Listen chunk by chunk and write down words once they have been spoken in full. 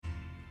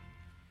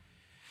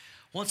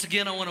Once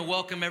again, I want to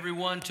welcome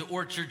everyone to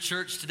Orchard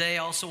Church today. I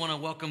also want to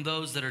welcome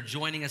those that are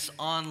joining us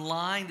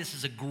online. This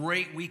is a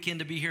great weekend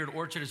to be here at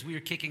Orchard as we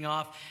are kicking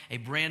off a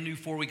brand new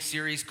 4-week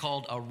series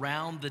called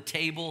Around the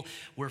Table,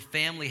 where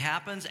family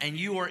happens. And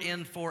you are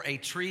in for a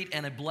treat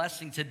and a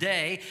blessing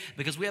today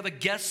because we have a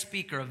guest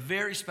speaker, a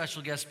very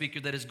special guest speaker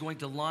that is going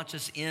to launch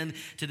us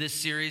into this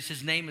series.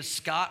 His name is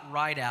Scott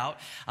Rideout.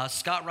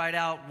 Scott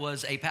Rideout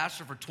was a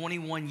pastor for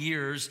 21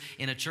 years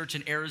in a church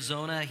in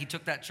Arizona. He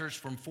took that church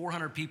from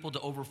 400 people to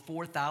over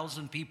 4,000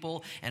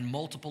 people and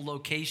multiple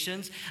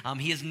locations.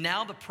 He is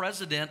now the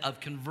president of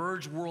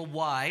Converge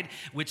Worldwide,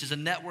 which is a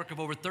network of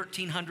over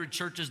 1,300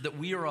 churches that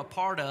we are a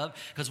part of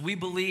because we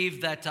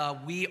believe that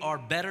we are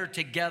better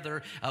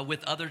together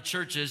with other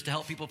churches to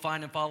help people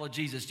find and follow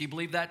Jesus. Do you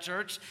believe that,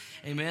 church?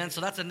 Amen. So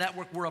that's a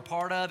network we're a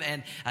part of,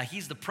 and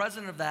he's the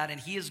president of that, and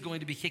he is going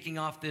to be kicking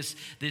off this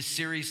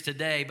series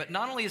today. But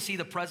not only is he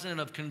the president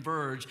of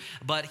Converge,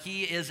 but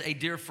he is a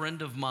dear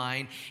friend of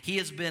mine. He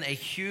has been a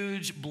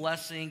huge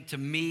blessing to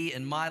me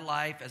in my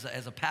life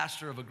as a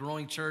pastor of a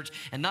growing church,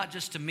 and not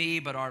just to me,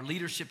 but our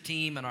leadership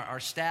team and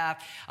our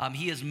staff.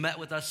 He has met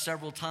with us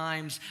several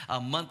times.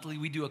 Monthly,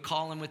 we do a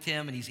call-in with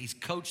him, and he's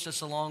coached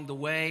us along the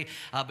way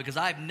because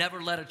I've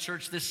never led a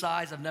church this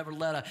size. I've never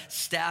led a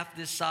staff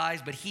this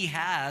size, but he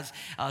has.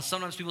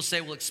 Sometimes people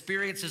say, well,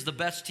 experience is the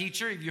best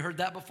teacher. Have you heard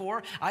that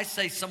before? I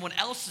say someone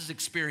else's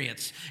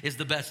experience is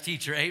the best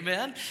teacher.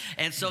 Amen?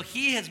 And so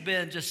he has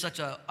been just such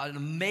an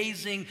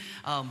amazing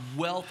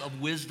wealth of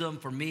wisdom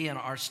for me and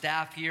our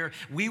staff here.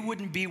 We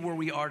wouldn't be where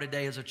we are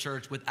today as a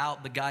church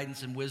without the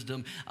guidance and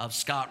wisdom of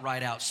Scott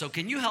Rideout. So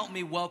can you help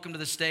me welcome to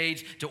the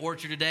stage to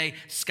Orchard today,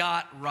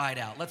 Scott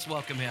Rideout. Let's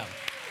welcome him.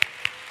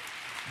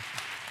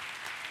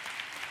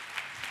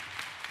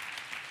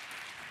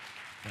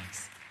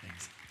 Thanks.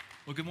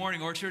 Well, good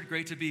morning, Orchard.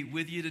 Great to be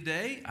with you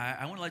today.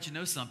 I want to let you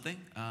know something.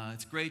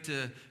 It's great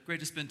to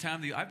spend time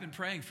with you. I've been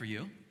praying for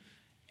you,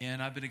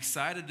 and I've been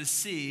excited to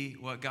see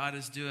what God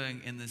is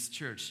doing in this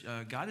church.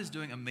 God is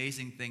doing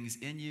amazing things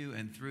in you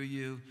and through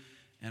you,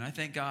 and I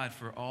thank God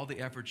for all the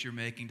efforts you're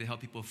making to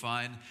help people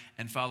find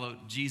and follow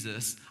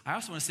Jesus. I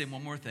also want to say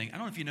one more thing. I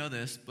don't know if you know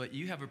this, but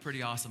you have a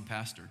pretty awesome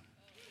pastor.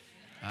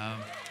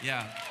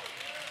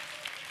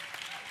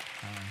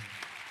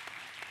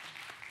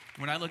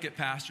 When I look at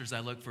pastors, I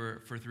look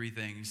for three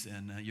things,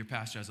 and your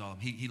pastor has all of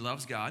them. He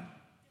loves God,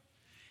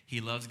 he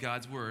loves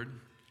God's word,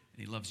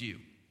 and he loves you.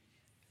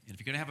 And if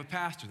you're going to have a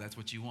pastor, that's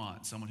what you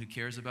want, someone who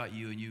cares about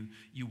you and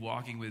you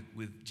walking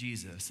with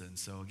Jesus. And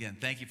so, again,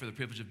 thank you for the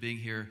privilege of being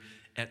here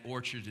at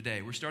Orchard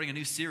today. We're starting a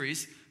new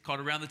series called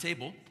Around the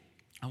Table,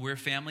 where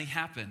family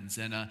happens.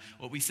 And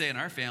what we say in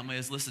our family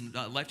is, listen,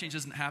 life change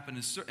doesn't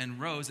happen in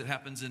rows. It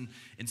happens in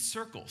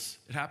circles.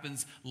 It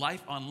happens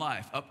life on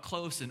life, up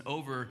close and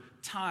over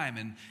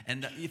time.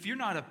 And if you're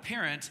not a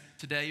parent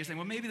today, you're saying,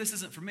 well, maybe this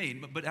isn't for me.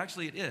 But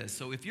actually it is.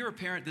 So if you're a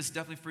parent, this is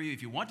definitely for you.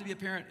 If you want to be a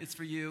parent, it's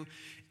for you.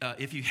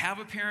 If you have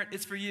a parent,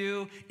 it's for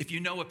you. If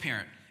you know a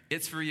parent,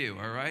 it's for you,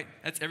 all right?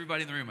 That's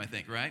everybody in the room, I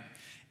think, right?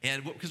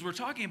 And because we're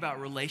talking about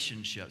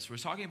relationships. We're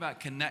talking about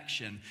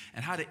connection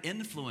and how to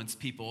influence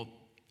people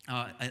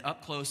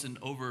up close and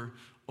over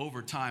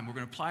time. We're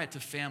going to apply it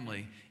to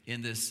family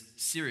in this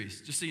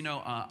series. Just so you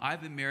know,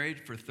 I've been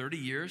married for 30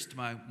 years to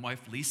my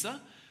wife, Lisa.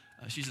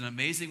 She's an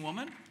amazing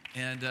woman,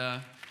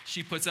 and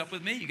she puts up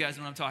with me. You guys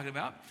know what I'm talking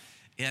about.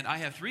 And I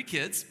have 3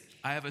 kids.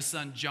 I have a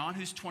son, John,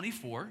 who's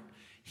 24.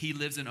 He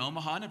lives in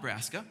Omaha,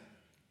 Nebraska.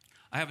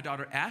 I have a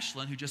daughter,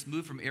 Ashlyn, who just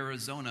moved from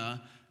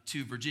Arizona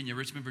to Virginia,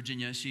 Richmond,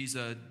 Virginia. She's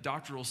a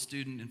doctoral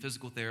student in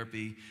physical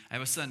therapy. I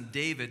have a son,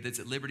 David, that's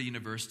at Liberty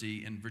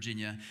University in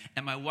Virginia.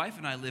 And my wife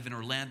and I live in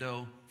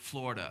Orlando,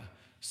 Florida.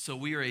 So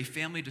we are a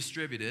family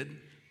distributed,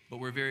 but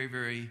we're very,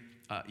 very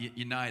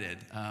united.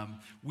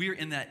 We're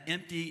in that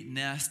empty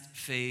nest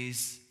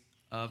phase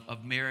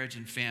of marriage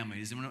and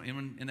families.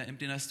 Anyone in that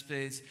empty nest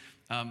phase?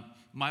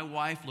 My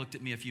wife looked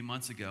at me a few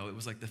months ago. It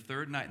was like the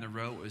 3rd night in a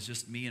row. It was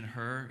just me and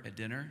her at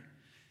dinner.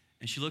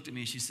 And she looked at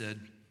me and she said,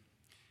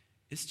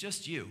 "It's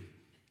just you.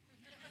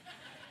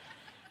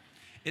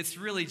 It's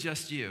really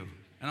just you."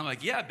 And I'm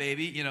like, "Yeah,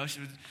 baby." You know,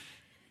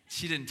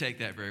 she didn't take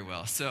that very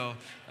well. So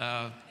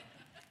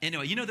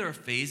anyway, you know there are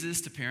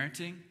phases to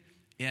parenting.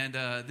 And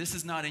this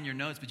is not in your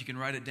notes, but you can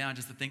write it down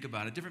just to think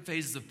about it. Different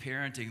phases of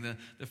parenting.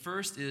 The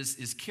first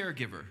is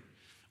caregiver.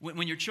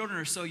 When your children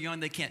are so young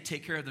they can't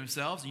take care of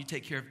themselves and you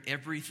take care of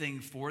everything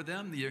for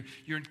them,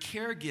 you're in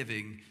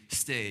caregiving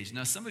stage.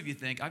 Now, some of you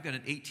think, I've got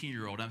an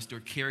 18-year-old, I'm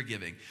still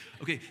caregiving.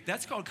 Okay,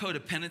 that's called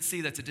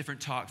codependency. That's a different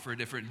talk for a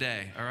different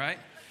day, all right?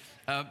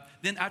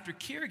 Then after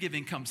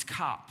caregiving comes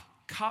COP.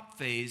 COP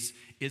phase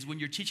is when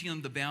you're teaching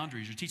them the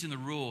boundaries, you're teaching the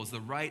rules, the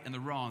right and the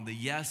wrong, the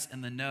yes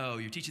and the no,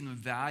 you're teaching them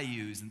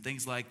values and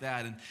things like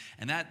that.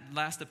 And that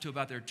lasts up to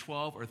about their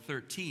 12 or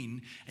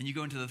 13, and you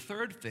go into the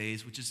third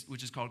phase, which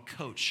is called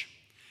coach.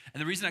 And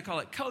the reason I call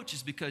it coach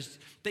is because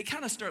they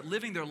kind of start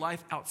living their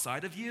life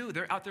outside of you.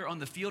 They're out there on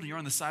the field and you're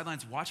on the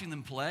sidelines watching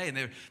them play, and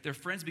their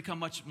friends become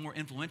much more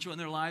influential in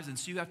their lives. And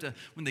so you have to,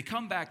 when they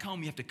come back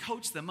home, you have to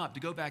coach them up to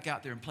go back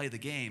out there and play the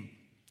game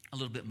a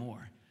little bit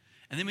more.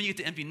 And then when you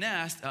get to empty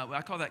nest,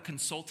 I call that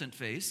consultant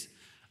phase.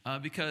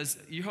 Because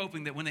you're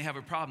hoping that when they have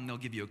a problem, they'll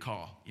give you a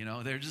call. You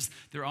know,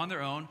 they're on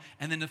their own.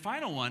 And then the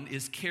final one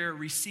is care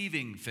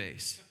receiving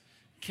phase.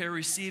 Care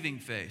receiving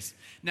phase.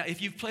 Now,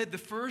 if you've played the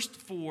first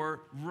 4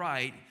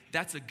 right,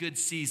 that's a good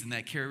season,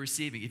 that care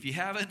receiving. If you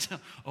haven't,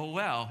 oh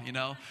well,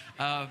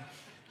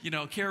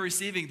 care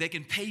receiving, they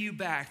can pay you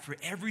back for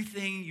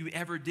everything you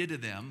ever did to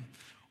them,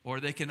 or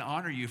they can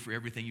honor you for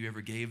everything you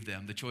ever gave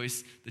them. The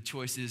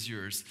choice is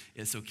yours.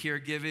 And so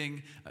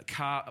caregiving,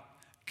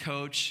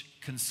 coach,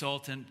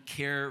 consultant,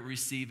 care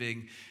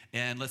receiving,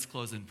 and let's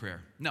close in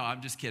prayer. No,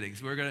 I'm just kidding.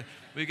 So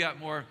we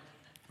got more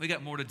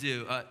to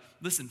do.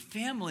 Listen,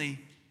 family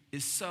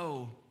is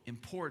so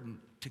important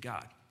to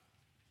God.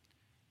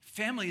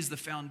 Family is the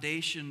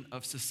foundation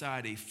of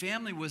society.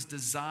 Family was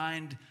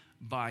designed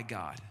by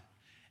God.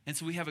 And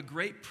so we have a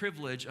great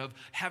privilege of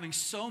having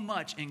so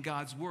much in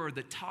God's word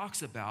that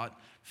talks about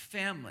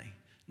family.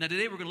 Now,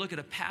 today we're going to look at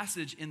a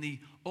passage in the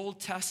Old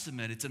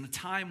Testament. It's in a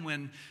time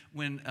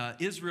when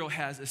Israel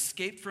has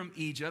escaped from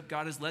Egypt.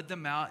 God has led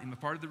them out in a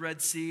part of the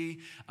Red Sea.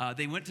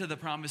 They went to the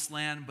Promised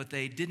Land, but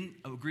they didn't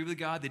agree with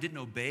God. They didn't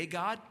obey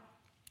God.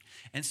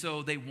 And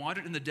so they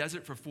wandered in the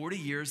desert for 40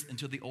 years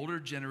until the older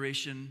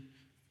generation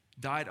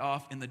died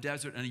off in the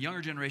desert, and a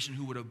younger generation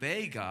who would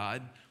obey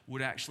God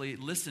would actually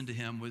listen to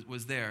him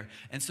was there.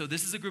 And so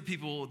this is a group of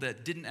people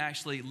that didn't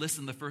actually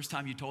listen the first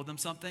time you told them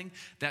something.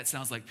 That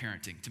sounds like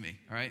parenting to me,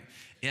 all right?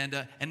 And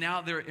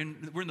now we're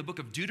in the book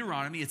of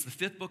Deuteronomy. It's the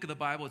 5th book of the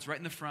Bible. It's right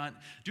in the front.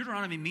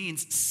 Deuteronomy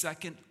means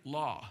second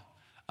law.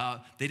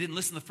 They didn't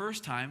listen the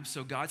first time,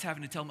 so God's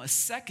having to tell them a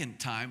second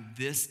time,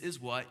 this is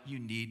what you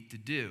need to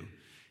do.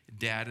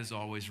 Dad is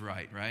always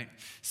right?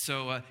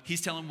 So he's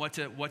telling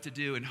them what to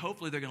do, and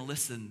hopefully they're going to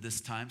listen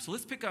this time. So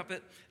let's pick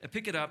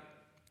it up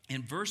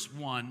in verse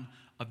 1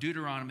 of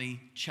Deuteronomy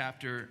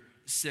chapter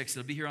 6.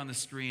 It'll be here on the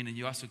screen, and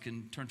you also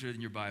can turn to it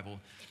in your Bible.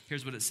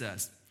 Here's what it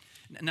says.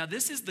 Now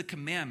this is the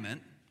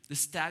commandment, the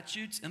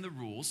statutes and the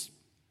rules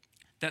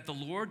that the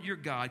Lord your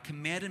God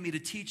commanded me to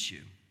teach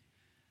you,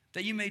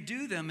 that you may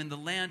do them in the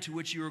land to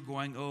which you are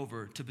going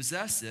over, to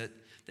possess it,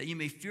 that you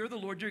may fear the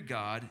Lord your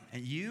God,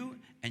 and you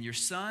and your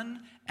son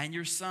and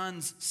your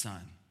son's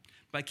son,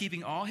 by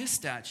keeping all his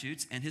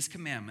statutes and his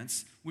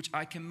commandments, which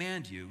I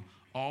command you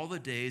all the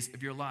days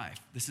of your life.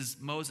 This is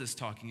Moses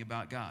talking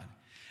about God.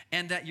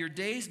 And that your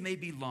days may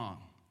be long.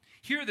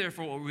 Hear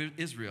therefore, O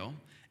Israel,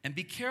 and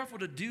be careful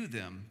to do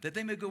them, that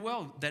they may go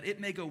well, that it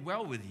may go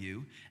well with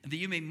you, and that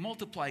you may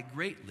multiply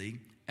greatly,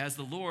 as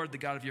the Lord, the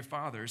God of your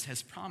fathers,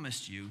 has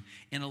promised you,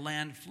 in a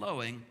land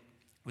flowing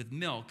with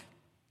milk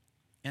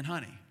and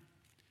honey.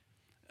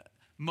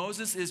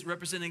 Moses is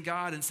representing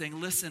God and saying,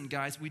 listen,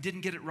 guys, we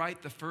didn't get it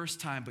right the first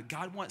time, but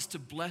God wants to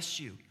bless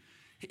you.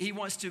 He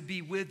wants to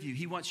be with you.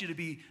 He wants you to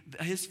be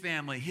his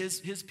family,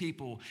 his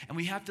people, and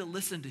we have to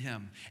listen to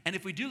him. And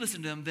if we do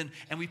listen to him, then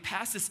and we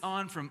pass this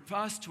on from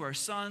us to our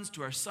sons'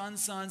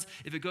 sons,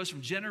 if it goes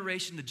from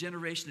generation to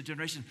generation to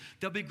generation,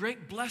 there'll be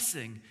great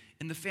blessing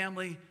in the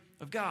family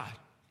of God.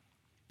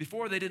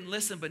 Before they didn't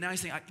listen, but now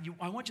he's saying,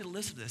 I want you to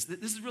listen to this.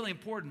 This is really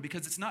important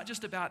because it's not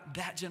just about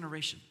that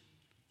generation.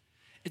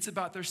 It's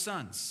about their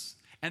sons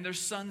and their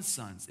sons'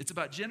 sons. It's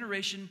about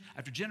generation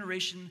after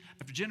generation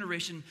after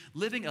generation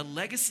living a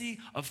legacy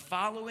of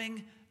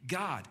following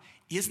God.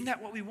 Isn't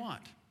that what we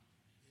want?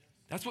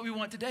 That's what we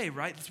want today,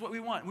 right? That's what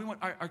we want. We want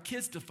our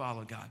kids to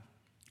follow God.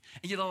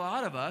 And yet a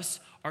lot of us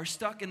are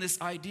stuck in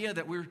this idea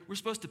that we're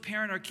supposed to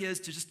parent our kids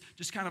to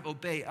just kind of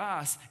obey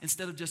us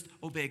instead of just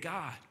obey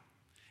God.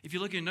 If you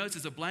look at your notes,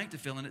 there's a blank to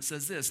fill in. It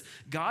says this: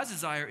 God's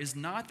desire is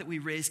not that we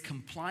raise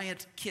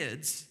compliant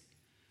kids,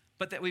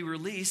 but that we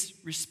release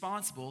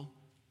responsible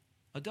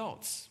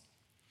adults.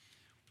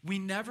 We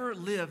never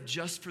live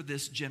just for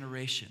this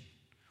generation.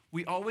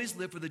 We always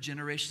live for the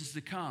generations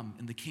to come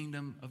in the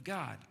kingdom of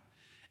God.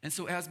 And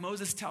so as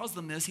Moses tells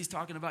them this, he's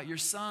talking about your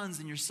sons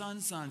and your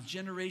sons' sons,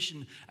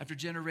 generation after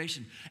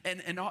generation.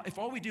 And if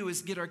all we do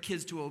is get our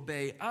kids to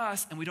obey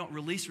us and we don't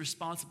release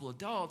responsible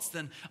adults,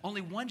 then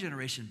only one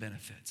generation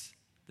benefits.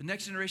 The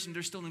next generation,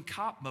 they're still in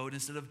cop mode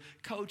instead of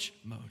coach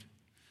mode.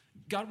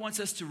 God wants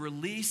us to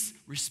release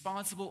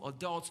responsible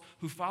adults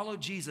who follow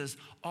Jesus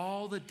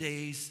all the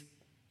days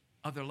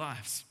of their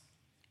lives.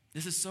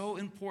 This is so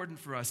important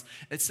for us.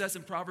 It says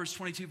in Proverbs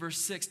 22, verse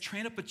 6,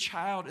 train up a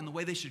child in the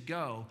way they should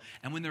go,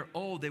 and when they're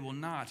old, they will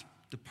not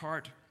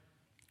depart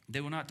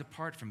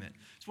from it.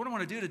 So what I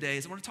want to do today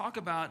is I want to talk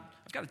about,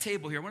 I've got a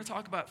table here, I want to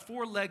talk about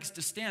 4 legs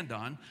to stand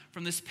on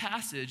from this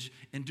passage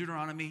in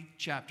Deuteronomy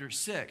chapter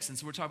 6. And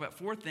so we're talking about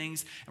 4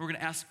 things, and we're going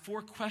to ask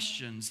 4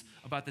 questions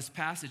about this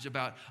passage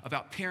about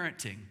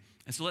parenting.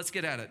 And so let's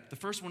get at it. The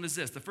first one is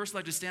this. The first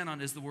leg to stand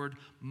on is the word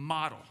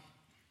model.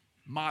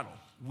 Model.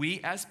 We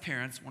as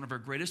parents, one of our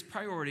greatest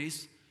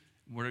priorities,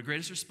 one of our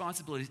greatest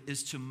responsibilities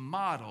is to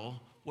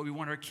model what we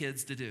want our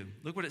kids to do.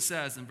 Look what it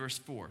says in verse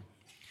 4.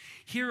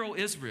 Hear, O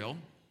Israel,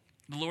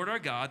 the Lord our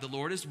God, the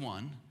Lord is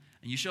one,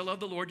 and you shall love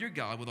the Lord your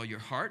God with all your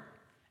heart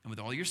and with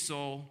all your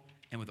soul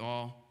and with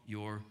all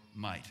your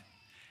might.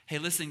 Hey,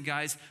 listen,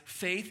 guys,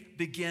 faith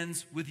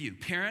begins with you.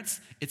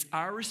 Parents, it's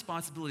our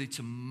responsibility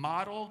to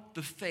model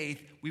the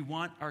faith we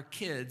want our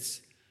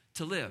kids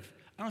to live.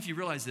 I don't know if you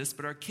realize this,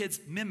 but our kids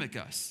mimic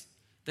us.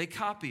 They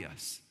copy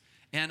us.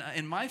 And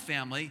in my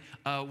family,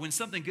 when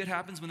something good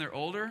happens when they're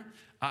older,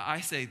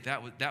 I say,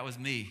 that was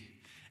me.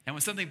 And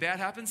when something bad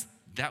happens,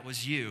 that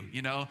was you,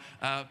 you know.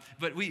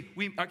 But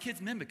our kids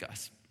mimic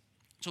us.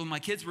 So when my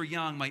kids were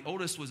young, my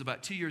oldest was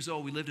about 2 years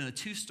old. We lived in a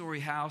 2-story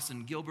house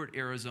in Gilbert,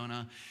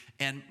 Arizona.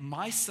 And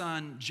my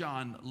son,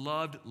 John,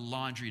 loved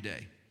laundry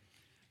day.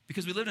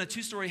 Because we lived in a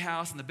 2-story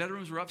house and the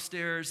bedrooms were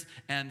upstairs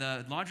and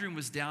the laundry room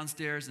was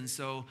downstairs. And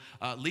so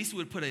Lisa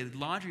would put a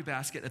laundry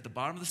basket at the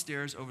bottom of the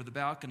stairs over the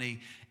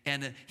balcony.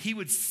 And he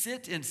would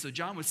sit in, so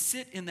John would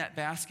sit in that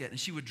basket and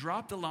she would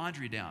drop the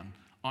laundry down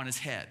on his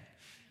head.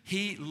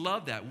 He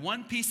loved that,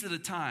 one piece at a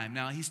time.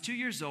 Now, he's 2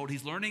 years old.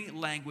 He's learning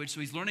language, so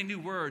he's learning new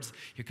words.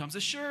 Here comes a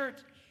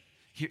shirt.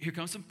 Here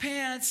comes some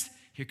pants.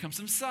 Here comes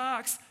some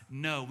socks.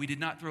 No, we did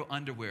not throw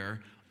underwear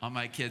on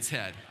my kid's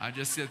head. I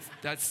just said,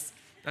 that's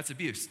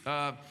abuse.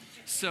 But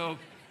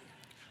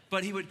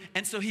he would,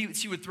 and so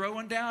she would throw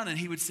one down and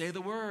he would say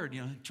the word,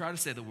 try to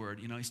say the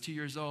word. He's 2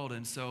 years old.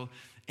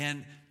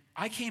 And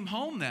I came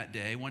home that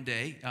day, one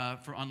day,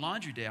 on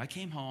laundry day. I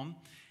came home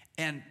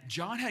and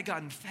John had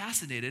gotten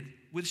fascinated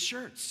with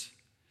shirts.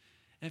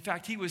 In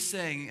fact, he was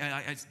saying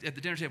at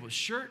the dinner table,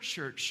 shirt,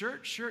 shirt,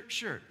 shirt, shirt,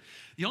 shirt.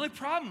 The only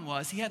problem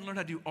was he hadn't learned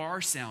how to do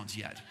R sounds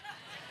yet.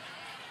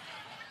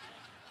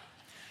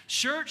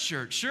 Shirt,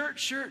 shirt, shirt,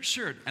 shirt,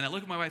 shirt. And I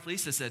looked at my wife,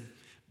 Lisa, said,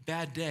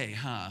 bad day,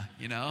 huh?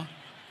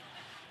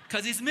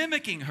 Because he's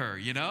mimicking her,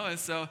 And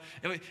so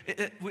we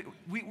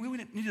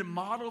need to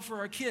model for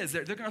our kids.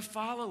 They're going to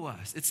follow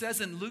us. It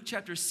says in Luke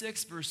chapter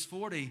 6, verse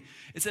 40,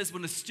 it says,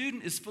 when a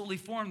student is fully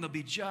formed, they'll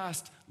be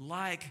just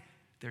like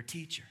their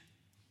teacher.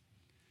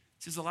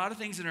 There's a lot of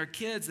things in our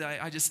kids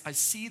that I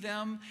see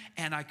them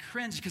and I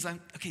cringe because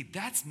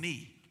that's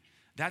me.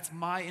 That's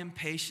my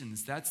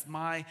impatience. That's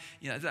my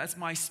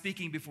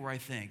speaking before I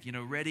think.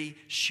 Ready,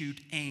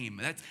 shoot,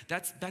 aim.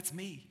 That's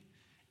me.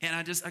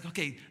 And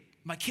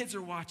my kids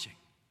are watching.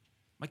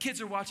 My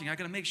kids are watching. I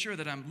got to make sure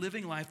that I'm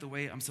living life the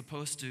way I'm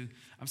supposed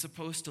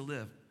to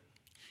live.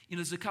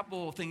 There's a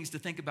couple of things to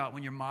think about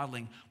when you're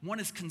modeling. One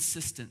is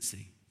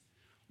consistency.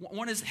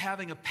 One is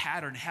having a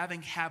pattern,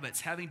 having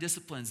habits, having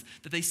disciplines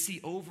that they see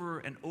over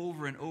and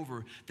over and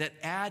over that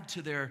add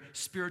to their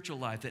spiritual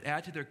life, that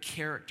add to their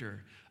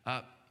character.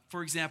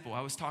 For example,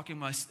 I was talking to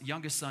my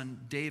youngest son,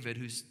 David,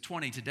 who's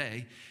 20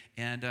 today,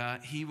 and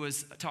he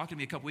was talking to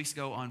me a couple weeks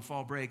ago on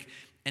fall break,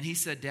 and he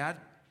said, Dad,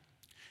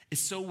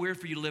 it's so weird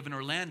for you to live in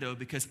Orlando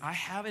because I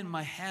have in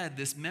my head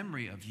this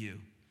memory of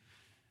you.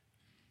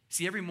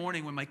 See, every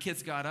morning when my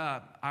kids got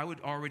up, I would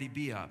already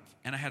be up,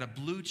 and I had a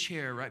blue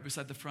chair right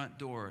beside the front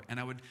door, and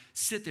I would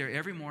sit there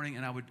every morning,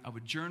 and I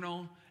would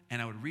journal,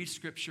 and I would read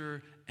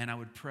scripture, and I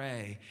would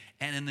pray.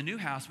 And in the new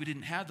house, we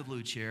didn't have the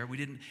blue chair.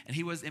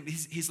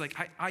 He's like,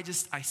 I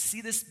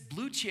see this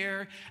blue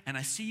chair, and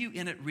I see you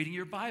in it reading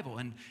your Bible,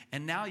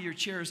 and now your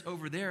chair is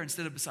over there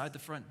instead of beside the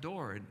front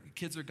door, and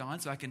kids are gone,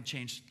 so I can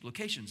change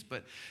locations.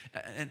 But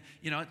it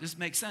just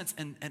makes sense.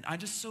 And I'm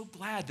just so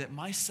glad that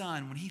my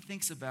son, when he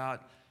thinks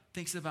about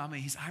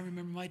me, I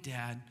remember my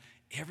dad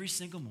every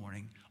single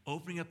morning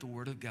opening up the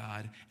Word of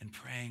God and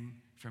praying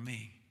for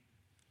me.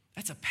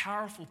 That's a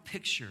powerful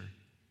picture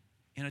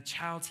in a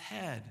child's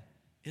head,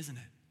 isn't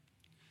it?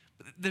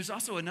 But there's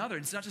also another.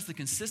 It's not just the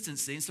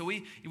consistency. And so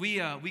we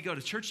go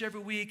to church every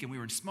week, and we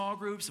were in small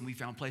groups, and we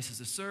found places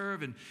to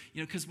serve, and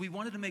because we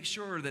wanted to make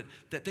sure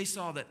that they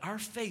saw that our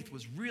faith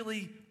was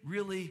really,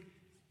 really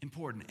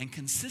important. And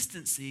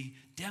consistency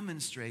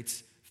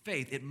demonstrates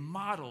faith. It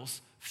models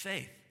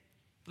faith.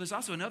 But there's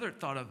also another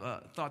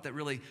thought that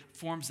really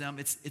forms them.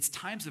 It's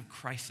times of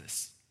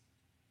crisis.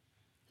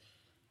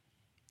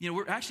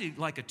 We're actually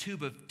like a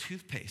tube of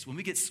toothpaste. When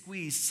we get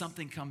squeezed,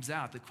 something comes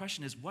out. The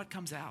question is, what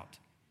comes out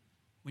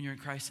when you're in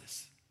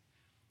crisis?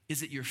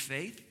 Is it your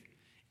faith?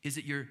 Is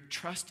it your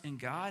trust in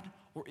God?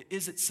 Or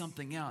is it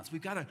something else?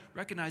 We've got to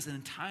recognize that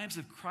in times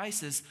of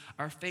crisis,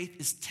 our faith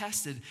is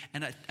tested,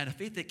 and a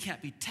faith that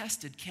can't be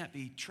tested can't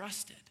be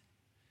trusted.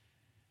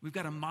 We've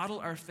got to model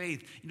our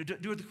faith.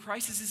 Do the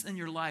crises in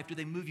your life, do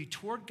they move you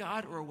toward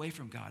God or away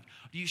from God?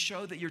 Do you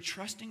show that you're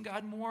trusting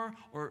God more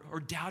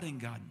or doubting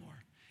God more?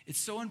 It's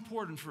so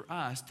important for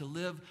us to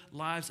live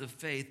lives of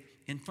faith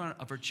in front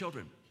of our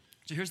children.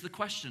 So here's the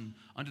question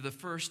on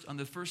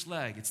the first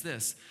leg. It's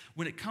this: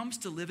 when it comes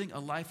to living a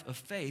life of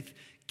faith,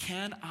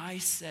 can I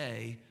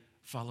say,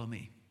 follow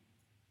me?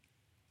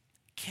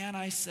 Can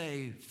I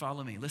say,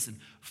 follow me? Listen,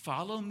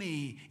 follow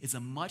me is a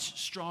much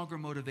stronger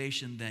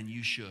motivation than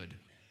you should.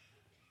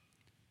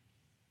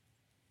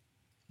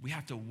 We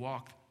have to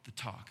walk the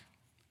talk.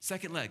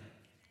 Second leg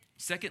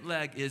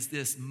is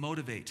this: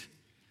 motivate.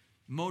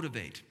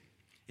 Motivate.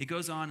 It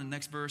goes on in the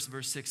next verse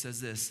 6 says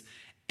this: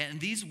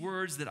 and these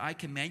words that I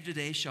command you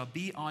today shall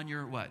be on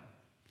your what?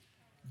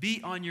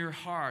 Be on your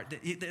heart.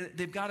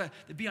 They've got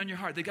to be on your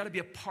heart. They've got to be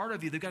a part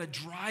of you. They've got to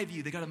drive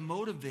you. They've got to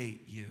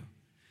motivate you.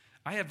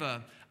 I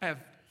have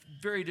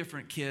very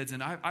different kids,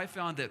 and I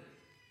found that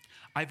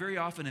I very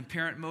often in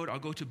parent mode, I'll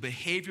go to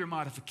behavior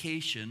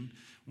modification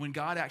when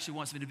God actually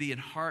wants me to be in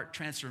heart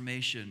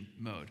transformation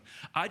mode.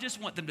 I just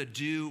want them to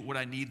do what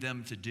I need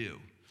them to do.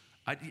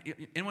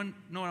 Anyone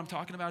know what I'm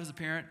talking about as a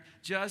parent?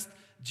 Just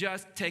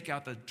take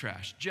out the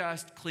trash.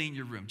 Just clean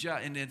your room.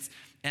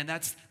 And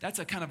that's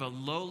a kind of a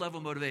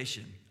low-level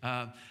motivation.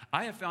 I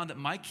have found that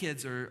my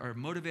kids are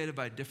motivated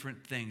by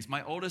different things.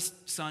 My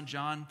oldest son,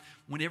 John,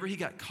 whenever he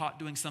got caught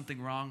doing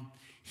something wrong,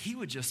 he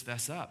would just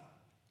fess up.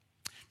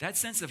 That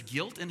sense of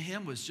guilt in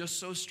him was just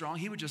so strong,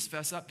 he would just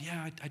fess up.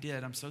 Yeah, I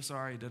did. I'm so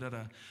sorry.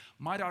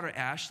 My daughter,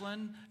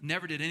 Ashlyn,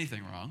 never did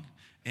anything wrong.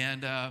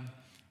 And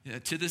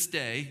to this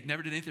day,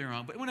 never did anything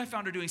wrong. But when I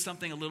found her doing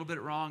something a little bit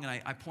wrong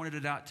and I pointed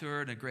it out to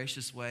her in a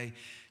gracious way,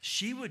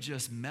 she would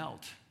just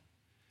melt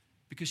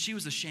because she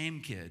was a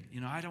shame kid.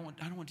 I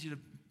don't want you to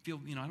feel,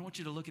 I don't want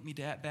you to look at me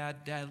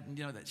bad, Dad.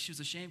 That she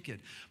was a shame kid.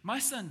 My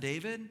son,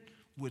 David,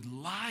 would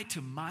lie to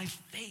my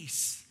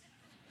face.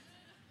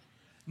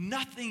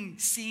 Nothing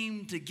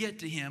seemed to get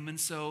to him, and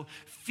so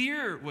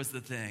fear was the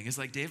thing. It's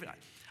like, David,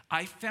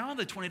 I found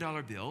the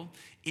 $20 bill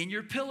in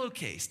your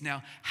pillowcase.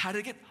 Now, how did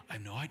it get? I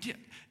have no idea.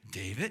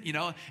 David,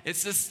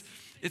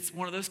 it's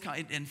one of those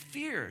kind, and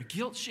fear,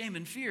 guilt, shame,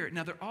 and fear.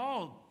 Now, they're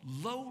all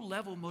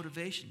low-level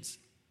motivations.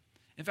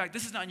 In fact,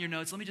 this is not in your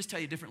notes. Let me just tell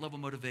you different level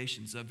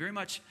motivations. Very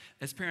much,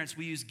 as parents,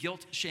 we use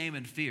guilt, shame,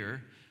 and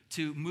fear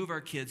to move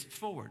our kids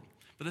forward.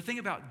 But the thing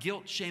about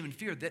guilt, shame, and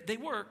fear, that they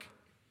work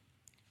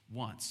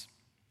once.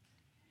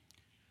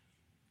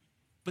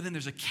 But then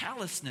there's a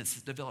callousness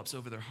that develops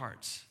over their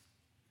hearts.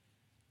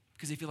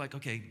 Because they feel like,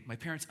 okay, my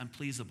parent's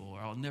unpleasable, or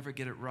I'll never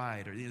get it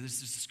right, or there's this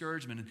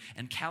discouragement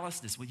and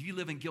callousness. When you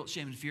live in guilt,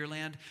 shame, and fear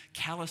land,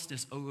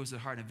 callousness goes to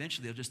their heart, and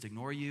eventually they'll just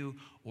ignore you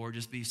or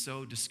just be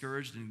so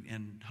discouraged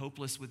and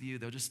hopeless with you,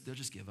 they'll just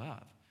give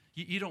up.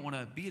 You don't want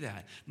to be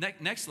that.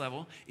 Next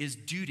level is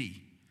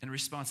duty and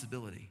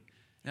responsibility.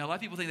 Now, a lot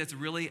of people think that's a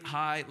really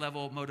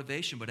high-level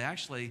motivation, but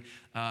actually,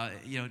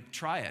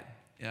 try it.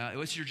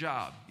 What's your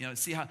job?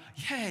 See how,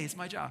 yay, it's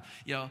my job.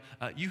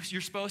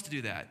 You're supposed to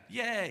do that.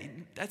 Yay.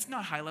 That's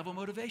not high-level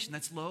motivation.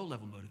 That's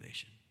low-level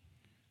motivation.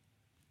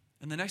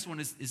 And the next one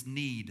is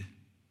need.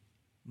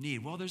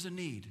 Need. Well, there's a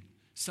need.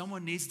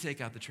 Someone needs to take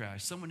out the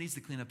trash. Someone needs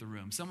to clean up the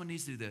room. Someone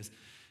needs to do this.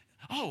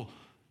 Oh,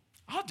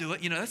 I'll do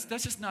it.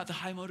 That's just not the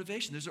high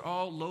motivation. Those are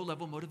all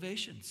low-level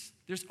motivations.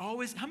 There's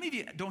always, how many of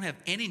you don't have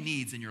any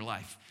needs in your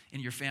life, in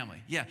your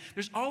family? Yeah,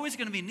 there's always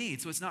going to be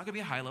needs, so it's not going to be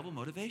a high-level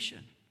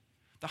motivation.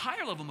 The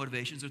higher level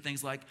motivations are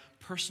things like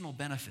personal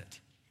benefit,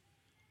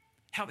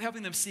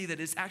 helping them see that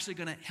it's actually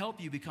going to help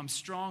you become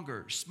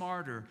stronger,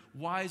 smarter,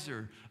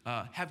 wiser,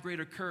 have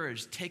greater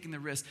courage, taking the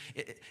risk.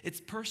 It's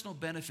personal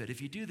benefit.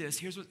 If you do this,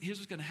 here's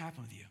what's going to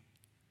happen with you.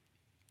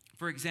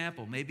 For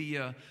example, maybe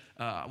everyone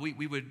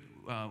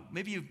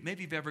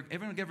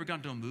ever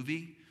gone to a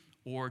movie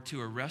or to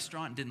a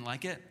restaurant and didn't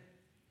like it?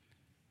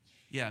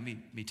 Yeah,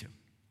 me too.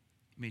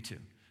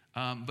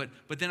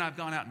 But then I've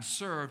gone out and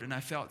served, and I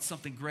felt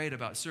something great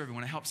about serving.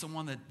 When I help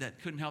someone that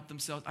couldn't help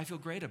themselves, I feel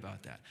great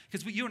about that.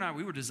 Because you and I,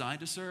 we were designed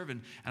to serve,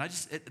 and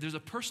there's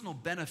a personal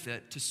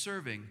benefit to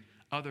serving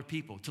other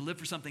people, to live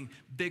for something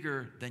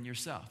bigger than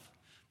yourself.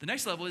 The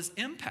next level is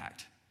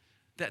impact.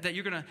 That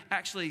you're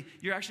actually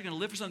going to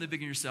live for something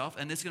bigger than yourself,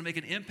 and it's going to make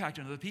an impact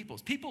on other people.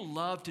 People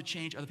love to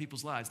change other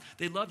people's lives.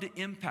 They love to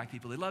impact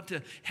people. They love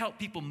to help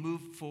people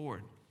move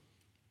forward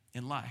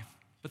in life.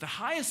 But the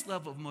highest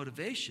level of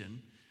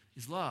motivation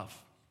is love,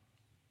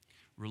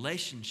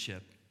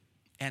 relationship,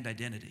 and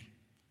identity.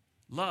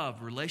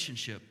 Love,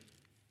 relationship,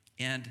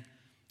 and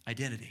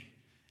identity.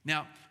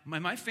 Now,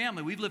 my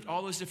family, we've lived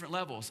all those different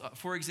levels.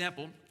 For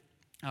example,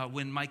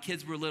 when my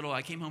kids were little,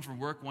 I came home from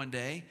work one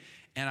day,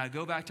 and I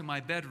go back to my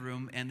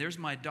bedroom, and there's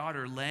my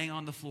daughter laying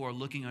on the floor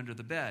looking under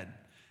the bed.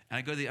 And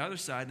I go to the other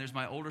side, and there's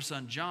my older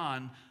son,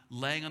 John,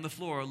 laying on the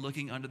floor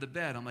looking under the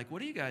bed. I'm like,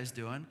 what are you guys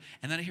doing?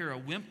 And then I hear a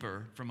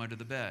whimper from under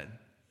the bed.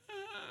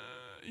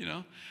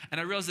 And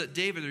I realized that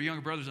David, their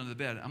younger brother's under the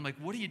bed. I'm like,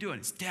 what are you doing?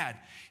 It's Dad.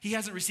 He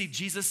hasn't received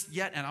Jesus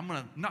yet, and I'm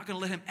not going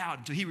to let him out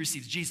until he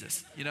receives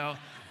Jesus,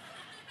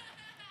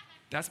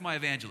 That's my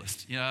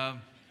evangelist,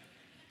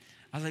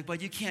 I was like,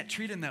 but you can't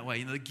treat him that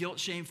way. The guilt,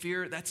 shame,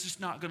 fear, that's just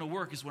not going to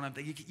work is what I'm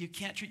thinking. You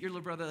can't treat your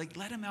little brother, like,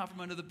 let him out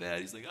from under the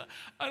bed. He's like,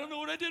 I don't know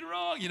what I did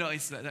wrong.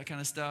 It's that kind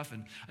of stuff.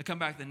 And I come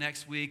back the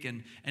next week,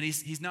 and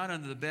he's not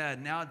under the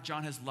bed. Now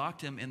John has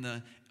locked him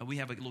in we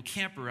have a little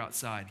camper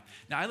outside.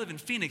 Now, I live in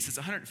Phoenix. It's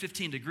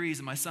 115 degrees,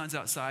 and my son's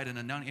outside in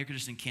a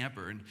non-air-conditioning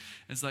camper. And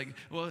it's like,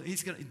 well,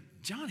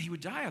 John, he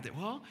would die out there.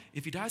 Well,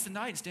 if he dies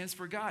tonight, it stands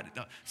for God.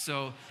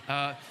 So,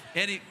 no,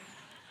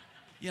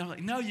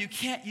 you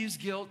can't use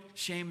guilt,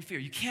 shame, and fear.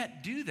 You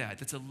can't do that.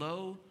 That's a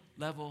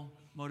low-level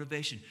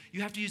motivation.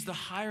 You have to use the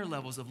higher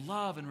levels of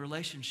love and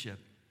relationship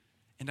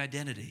and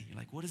identity. You're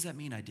like, what does that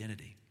mean,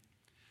 identity?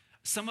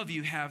 Some of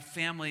you have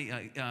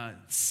family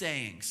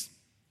sayings,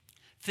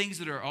 things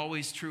that are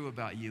always true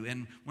about you.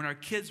 And when our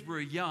kids were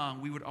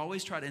young, we would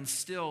always try to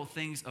instill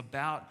things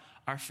about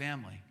our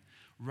family.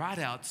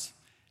 Rideouts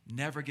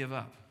never give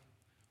up.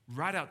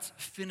 Rideouts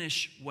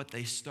finish what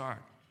they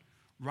start.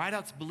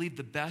 Rideouts believe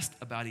the best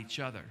about each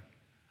other.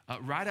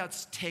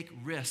 Rideouts take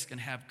risk and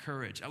have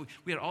courage.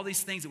 We had all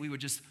these things that we would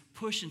just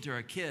push into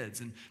our kids.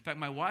 And in fact,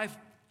 my wife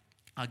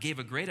gave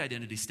a great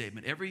identity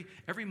statement.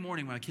 Every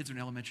morning when our kids were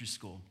in elementary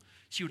school,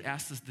 she would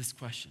ask us this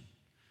question.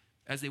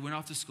 As they went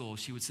off to school,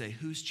 she would say,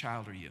 "Whose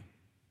child are you?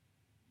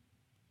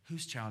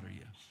 Whose child are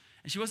you?"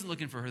 And she wasn't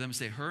looking for them to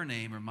say her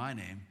name or my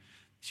name.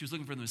 She was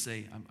looking for them to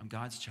say, I'm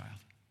God's child.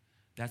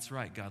 That's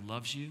right. God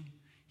loves you.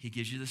 He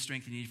gives you the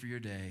strength you need for your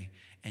day,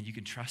 and you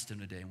can trust him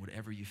today in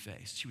whatever you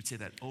face. She would say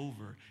that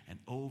over and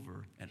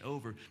over and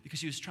over because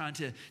she was trying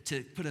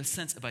to put a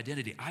sense of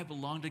identity. I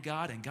belong to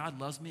God, and God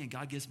loves me, and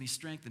God gives me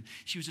strength. And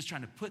she was just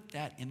trying to put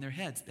that in their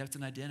heads. That's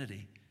an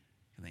identity.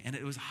 And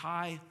it was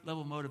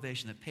high-level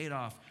motivation that paid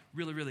off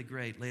really, really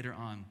great later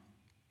on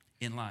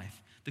in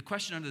life. The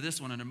question under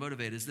this one, under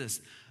motivate, is this.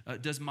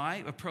 Does my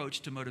approach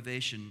to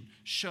motivation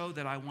show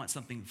that I want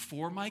something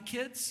for my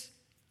kids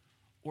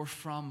or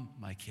from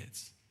my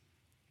kids?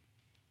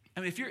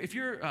 I mean, if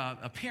you're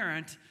a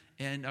parent,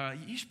 and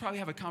you should probably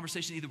have a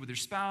conversation either with your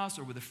spouse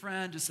or with a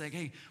friend, just saying,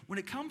 hey, when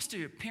it comes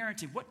to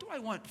parenting, what do I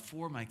want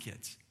for my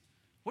kids?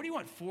 What do you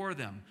want for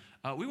them?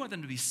 We want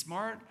them to be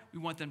smart. We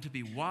want them to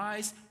be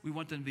wise. We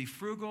want them to be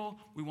frugal.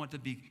 We want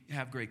them to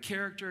have great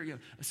character.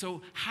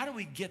 So how do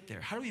we get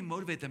there? How do we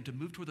motivate them to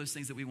move toward those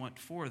things that we want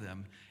for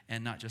them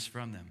and not just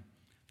from them?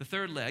 The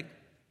third leg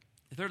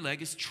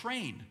is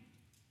train.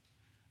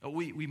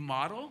 We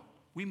model,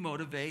 we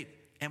motivate,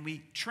 and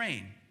we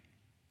train.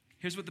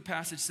 Here's what the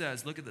passage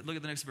says. Look at the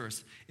next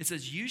verse. It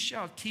says, you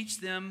shall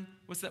teach them,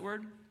 what's that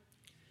word?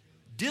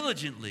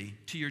 Diligently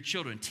to your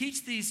children.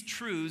 Teach these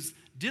truths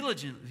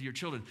diligently to your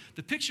children.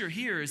 The picture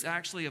here is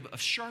actually of a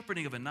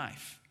sharpening of a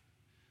knife.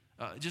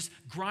 Just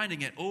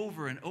grinding it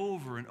over and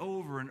over and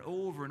over and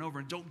over and over.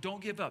 And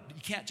don't give up.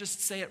 You can't just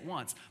say it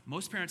once.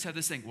 Most parents have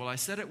this thing, well, I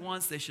said it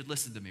once, they should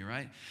listen to me,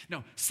 right?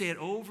 No, say it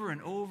over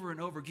and over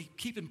and over.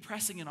 Keep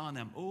impressing it on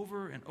them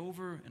over and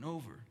over and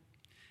over.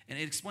 And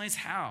it explains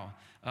how.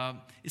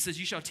 It says,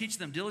 you shall teach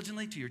them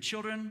diligently to your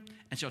children,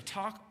 and shall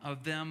talk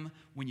of them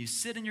when you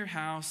sit in your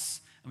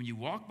house, and when you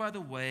walk by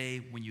the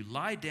way, when you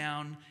lie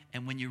down,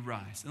 and when you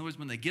rise. In other words,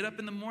 when they get up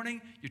in the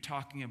morning, you're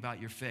talking about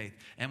your faith.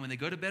 And when they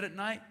go to bed at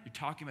night, you're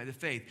talking about the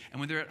faith. And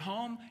when they're at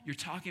home, you're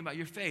talking about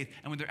your faith.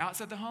 And when they're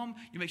outside the home,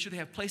 you make sure they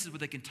have places where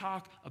they can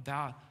talk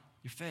about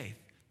your faith.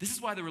 This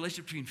is why the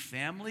relationship between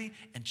family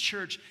and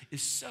church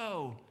is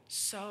so,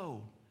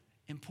 so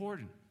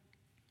important.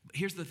 But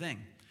here's the thing.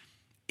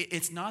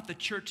 It's not the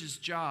church's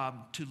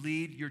job to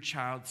lead your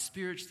child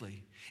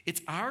spiritually. It's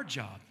our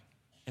job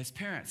as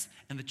parents,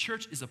 and the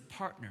church is a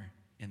partner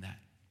in that.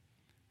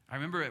 I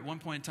remember at one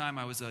point in time,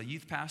 I was a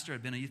youth pastor.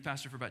 I'd been a youth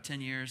pastor for about 10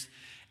 years,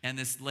 and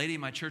this lady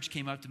in my church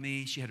came up to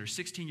me. She had her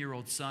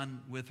 16-year-old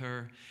son with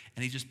her,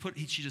 and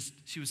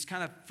she was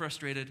kind of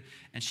frustrated,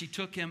 and she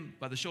took him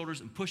by the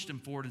shoulders and pushed him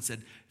forward and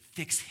said,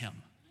 "Fix him."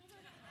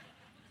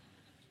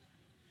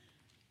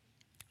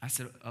 I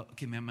said,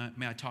 okay, ma'am,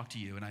 may I talk to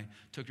you? And I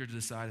took her to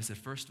the side. I said,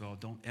 first of all,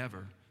 don't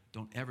ever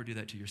do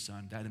that to your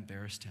son. That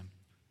embarrassed him.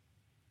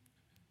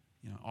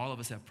 You know, all of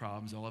us have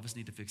problems. All of us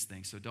need to fix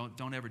things. So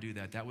don't ever do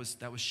that. That was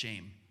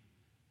shame.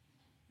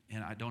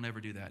 And I don't ever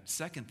do that.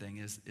 Second thing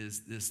is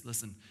this,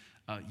 listen,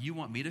 you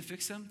want me to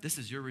fix him? This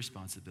is your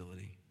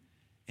responsibility.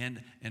 And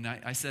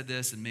I said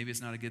this, and maybe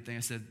it's not a good thing.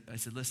 I said,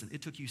 listen,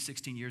 it took you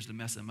 16 years to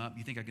mess him up.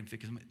 You think I can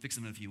fix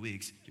him in a few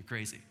weeks? You're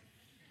crazy.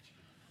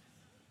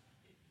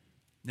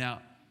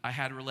 Now, I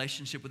had a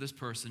relationship with this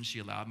person. She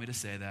allowed me to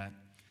say that.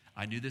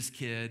 I knew this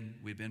kid.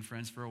 We'd been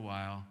friends for a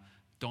while.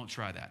 Don't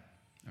try that,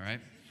 all right?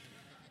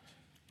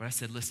 But I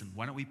said, listen,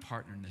 why don't we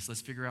partner in this? Let's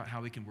figure out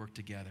how we can work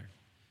together.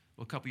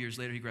 Well, a couple years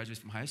later, he graduates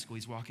from high school.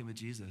 He's walking with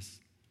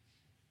Jesus.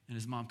 And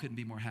his mom couldn't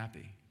be more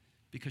happy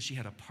because she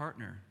had a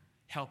partner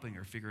helping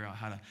her figure out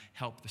how to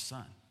help the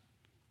son,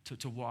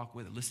 to walk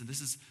with it. Listen,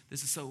 this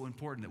is so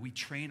important that we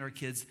train our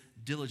kids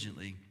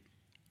diligently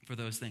for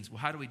those things. Well,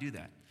 how do we do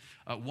that?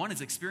 One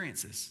is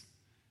experiences.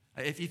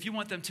 If you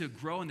want them to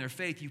grow in their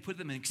faith, you put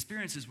them in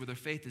experiences where their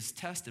faith is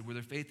tested, where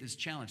their faith is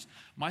challenged.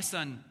 My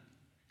daughter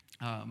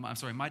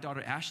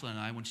Ashlyn and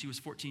I, when she was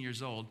 14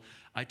 years old,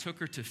 I took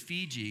her to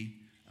Fiji,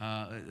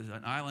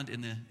 an island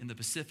in the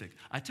Pacific.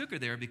 I took her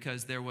there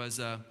because there was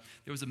a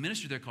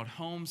ministry there called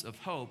Homes of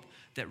Hope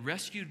that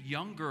rescued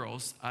young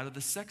girls out of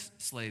the sex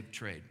slave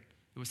trade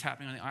that was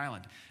happening on the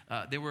island.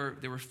 There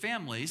were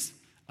families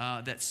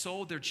that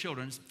sold their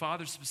children,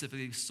 fathers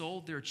specifically,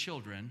 sold their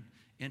children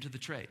into the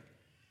trade.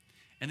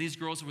 And these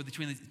girls were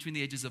between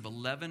the ages of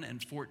 11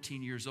 and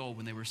 14 years old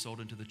when they were sold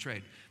into the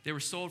trade. They were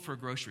sold for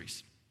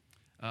groceries.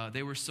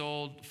 They were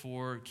sold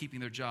for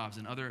keeping their jobs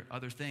and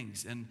other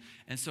things.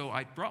 And so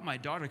I brought my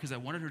daughter because I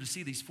wanted her to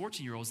see these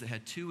 14-year-olds that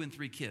had 2 and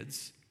 3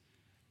 kids,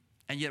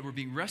 and yet were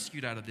being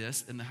rescued out of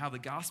this, and how the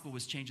gospel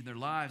was changing their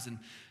lives. And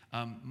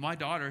my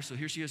daughter, so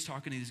here she is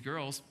talking to these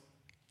girls,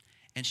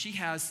 and she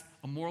has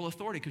a moral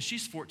authority because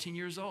she's 14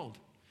 years old.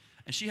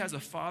 And she has a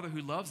father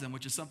who loves them,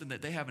 which is something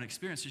that they haven't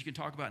experienced. So she can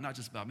talk about not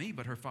just about me,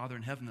 but her Father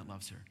in heaven that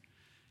loves her.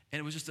 And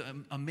it was just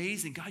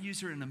amazing. God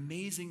used her in an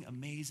amazing,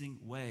 amazing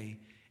way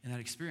in that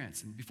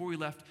experience. And before we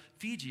left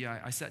Fiji,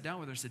 I sat down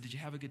with her and said, did you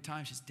have a good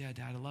time? She said,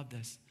 Dad, I love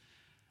this.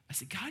 I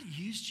said, God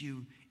used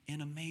you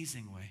in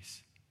amazing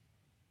ways.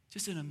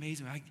 Just in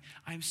amazing way.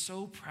 I'm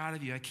so proud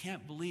of you. I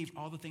can't believe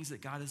all the things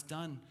that God has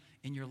done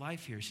in your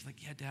life here. She's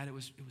like, yeah, Dad, it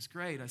was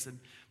great. I said,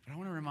 but I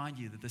want to remind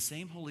you that the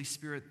same Holy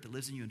Spirit that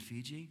lives in you in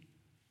Fiji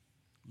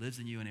lives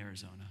in you in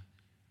Arizona.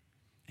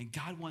 And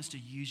God wants to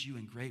use you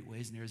in great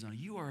ways in Arizona.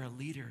 You are a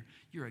leader.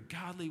 You're a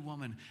godly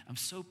woman. I'm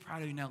so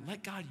proud of you. Now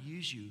let God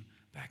use you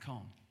back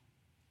home.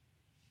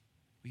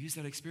 We use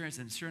that experience,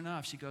 and sure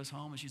enough, she goes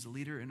home and she's a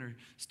leader in her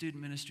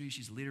student ministry.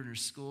 She's a leader in her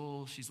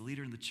school. She's a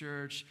leader in the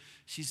church.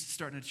 She's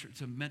starting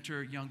to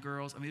mentor young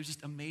girls. I mean, it was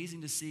just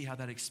amazing to see how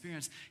that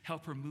experience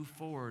helped her move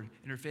forward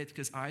in her faith,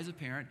 because I, as a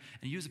parent,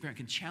 and you as a parent,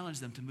 can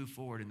challenge them to move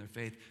forward in their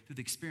faith through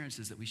the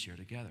experiences that we share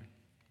together.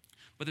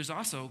 But there's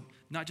also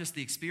not just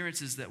the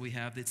experiences that we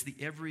have, it's the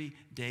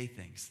everyday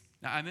things.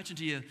 Now, I mentioned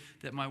to you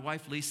that my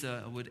wife,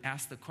 Lisa, would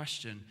ask the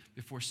question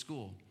before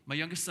school. My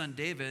youngest son,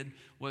 David,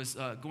 was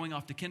going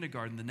off to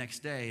kindergarten the next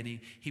day, and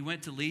he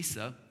went to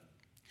Lisa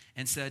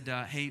and said,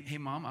 hey,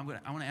 Mom, I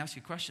want to ask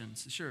you a question. I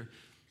said, sure.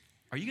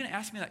 Are you going to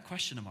ask me that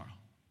question tomorrow?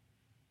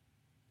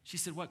 She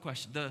said, what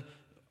question? The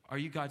are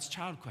you God's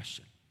child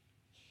question.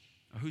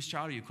 Or whose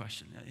child are you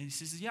question? And he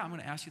says, yeah, I'm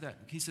going to ask you that.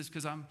 He says,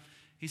 because I'm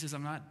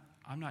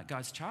not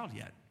God's child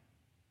yet.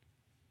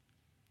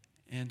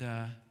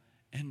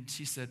 And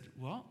she said,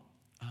 well,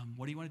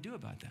 what do you want to do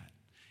about that?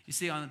 You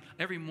see,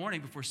 every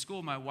morning before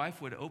school, my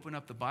wife would open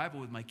up the Bible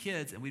with my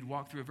kids, and we'd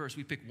walk through a verse.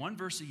 We'd pick one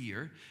verse a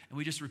year, and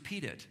we just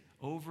repeat it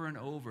over and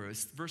over.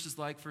 It's verses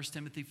like 1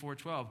 Timothy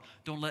 4:12.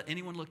 Don't let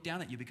anyone look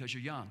down at you because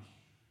you're young.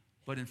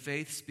 But in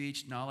faith,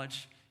 speech,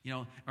 knowledge,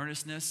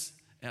 earnestness,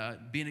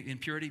 in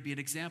purity, be an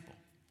example.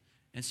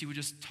 And she would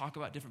just talk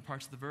about different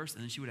parts of the verse,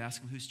 and then she would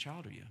ask him, whose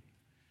child are you?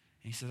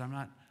 And he said, I'm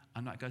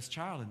not God's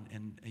child.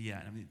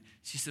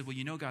 She said,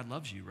 well, God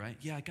loves you, right?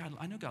 Yeah,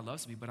 I know God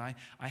loves me, but I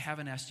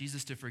haven't asked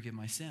Jesus to forgive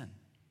my sin.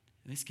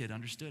 And this kid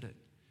understood it.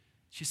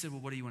 She said, well,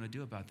 what do you want to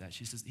do about that?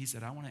 He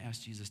said, I want to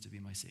ask Jesus to be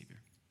my Savior.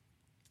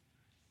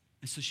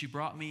 And so she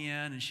brought me in,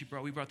 and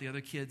we brought the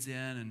other kids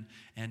in,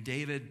 and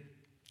David,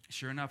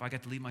 sure enough, I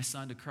got to lead my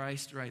son to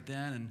Christ right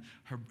then, and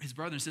his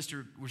brother and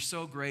sister were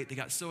so great. They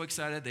got so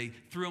excited. They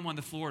threw him on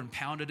the floor and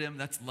pounded him.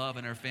 That's love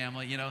in our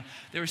family,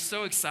 They were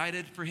so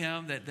excited for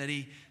him that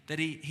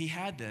he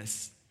had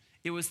this.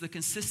 It was the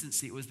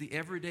consistency. It was the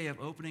everyday of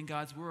opening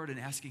God's word and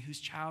asking, whose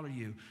child are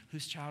you?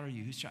 Whose child are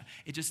you? Whose child?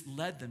 It just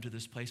led them to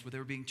this place where they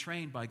were being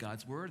trained by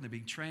God's word, and they're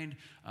being trained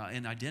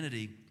in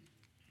identity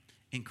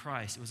in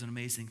Christ. It was an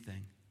amazing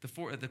thing.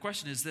 The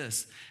question is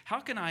this: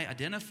 how can I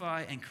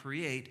identify and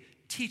create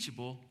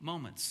teachable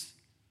moments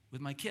with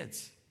my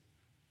kids?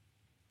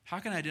 How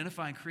can I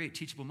identify and create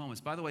teachable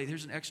moments? By the way,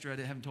 here's an extra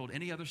I haven't told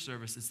any other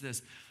service. It's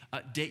this: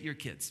 date your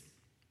kids.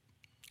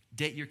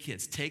 Date your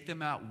kids. Take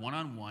them out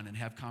one-on-one and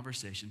have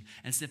conversation,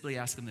 and simply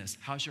ask them this: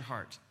 how's your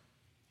heart?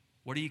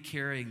 What are you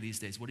carrying these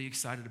days? What are you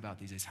excited about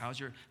these days? How's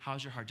your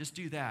heart? Just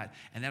do that,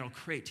 and that'll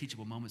create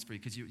teachable moments for you,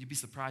 because you'd be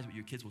surprised what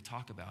your kids will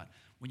talk about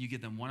when you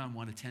give them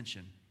one-on-one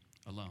attention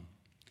alone.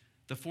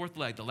 The fourth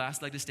leg, the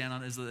last leg to stand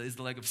on, is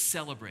the leg of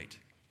celebrate.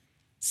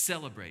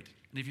 Celebrate.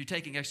 And if you're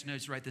taking extra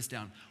notes, write this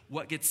down.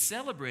 What gets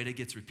celebrated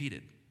gets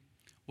repeated.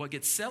 What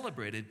gets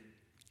celebrated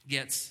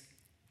gets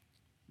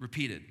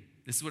repeated.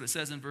 This is what it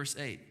says in verse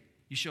 8.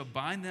 You shall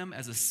bind them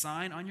as a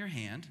sign on your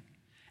hand,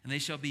 and they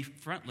shall be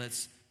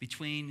frontlets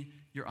between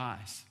your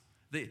eyes.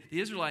 The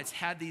Israelites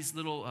had these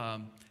little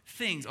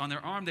things on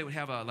their arm. They would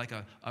have a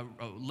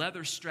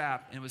leather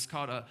strap, and it was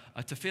called a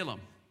tefillin.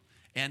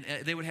 And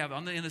they would have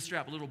on the end of the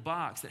strap a little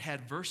box that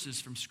had verses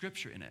from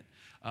Scripture in it.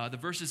 The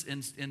verses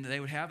they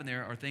would have in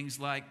there are things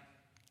like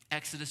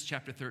Exodus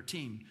chapter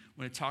 13,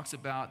 when it talks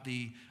about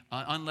the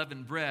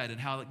unleavened bread and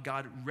how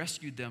God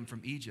rescued them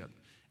from Egypt.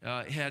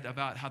 It had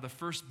about how the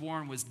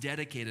firstborn was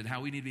dedicated,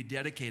 how we need to be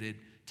dedicated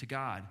to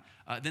God.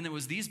 Then there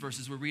was these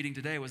verses we're reading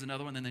today was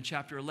another one. And then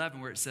chapter 11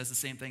 where it says the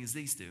same thing as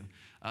these two.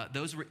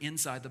 Those were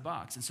inside the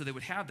box. And so they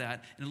would have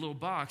that in a little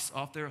box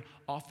off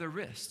their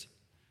wrist.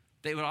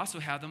 They would also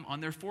have them on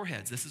their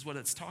foreheads. This is what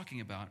it's talking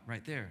about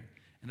right there.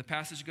 And the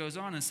passage goes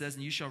on and says,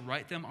 and you shall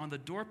write them on the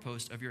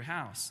doorpost of your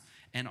house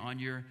and on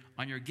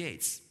your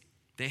gates.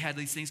 They had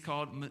these things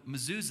called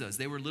mezuzahs.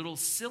 They were little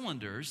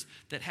cylinders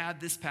that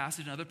had this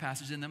passage and other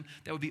passages in them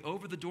that would be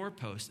over the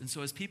doorpost. And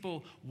so as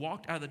people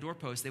walked out of the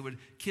doorpost, they would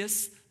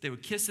kiss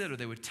it or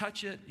they would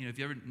touch it. If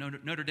you ever know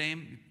Notre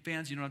Dame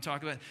fans, you know what I'm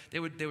talking about.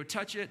 They would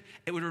touch it.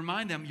 It would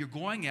remind them you're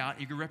going out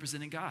and you're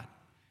representing God.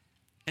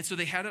 And so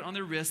they had it on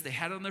their wrist, they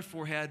had it on their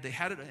forehead, they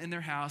had it in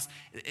their house.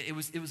 It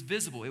was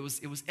visible, it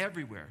was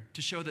everywhere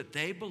to show that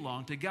they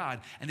belonged to God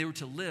and they were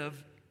to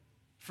live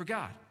for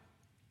God.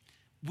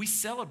 We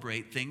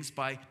celebrate things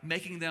by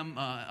making them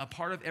a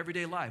part of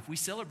everyday life. We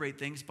celebrate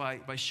things by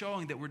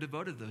showing that we're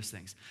devoted to those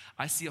things.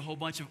 I see a whole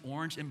bunch of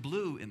orange and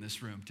blue in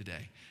this room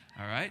today,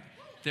 all right?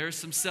 There's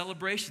some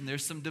celebration,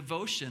 there's some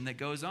devotion that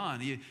goes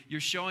on.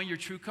 You're showing your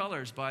true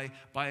colors by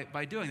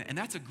doing that, and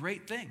that's a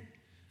great thing.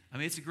 I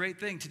mean, it's a great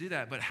thing to do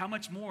that, but how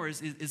much more is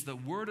the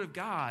Word of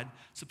God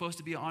supposed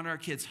to be on our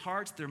kids'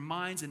 hearts, their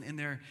minds, and in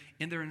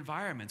their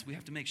environments? We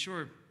have to make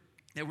sure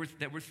that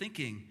we're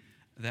thinking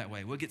that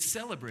way. What gets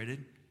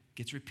celebrated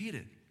gets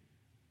repeated.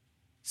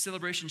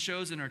 Celebration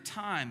shows in our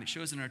time, it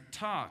shows in our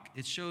talk,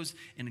 it shows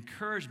in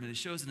encouragement, it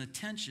shows in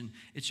attention,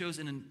 it shows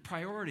in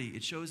priority,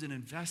 it shows in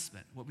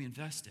investment, what we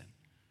invest in.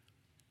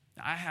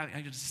 Now,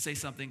 I just say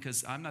something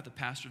because I'm not the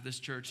pastor of this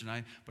church,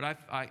 but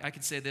I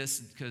can say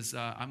this because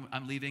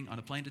I'm leaving on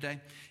a plane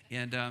today,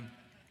 and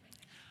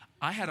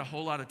I had a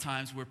whole lot of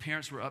times where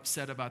parents were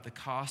upset about the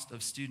cost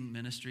of student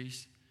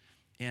ministries,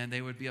 and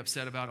they would be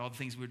upset about all the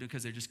things we were doing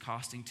because they're just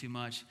costing too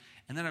much.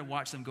 And then I'd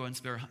watch them go and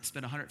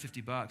spend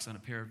 $150 on a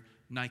pair of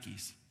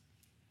Nikes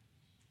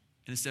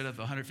instead of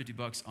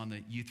 $150 on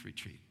the youth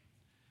retreat.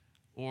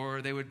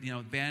 Or they would,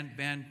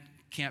 band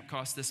camp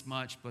costs this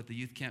much, but the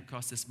youth camp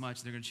costs this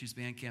much. They're going to choose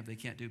band camp. They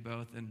can't do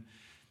both. I'm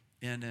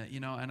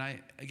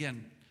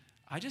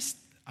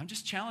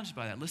just challenged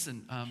by that.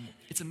 Listen,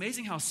 it's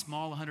amazing how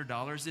small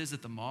 $100 is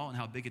at the mall and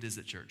how big it is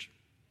at church.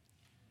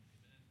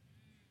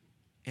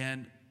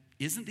 And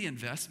isn't the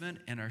investment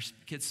in our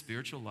kids'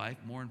 spiritual life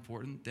more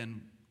important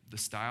than the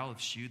style of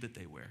shoe that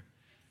they wear?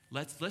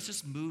 Let's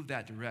just move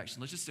that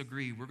direction. Let's just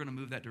agree we're going to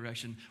move that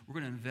direction. We're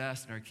going to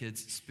invest in our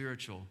kids'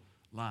 spiritual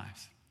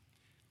lives.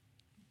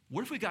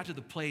 What if we got to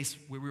the place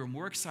where we were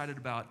more excited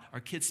about our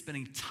kids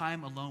spending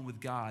time alone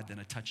with God than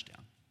a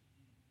touchdown?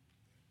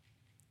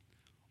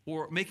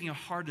 Or making a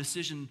hard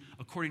decision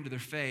according to their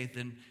faith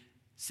than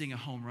seeing a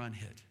home run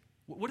hit?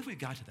 What if we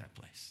got to that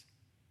place?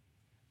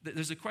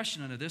 There's a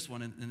question under this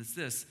one, and it's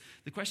this.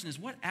 The question is,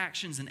 what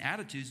actions and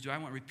attitudes do I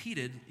want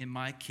repeated in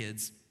my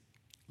kid's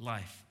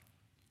life?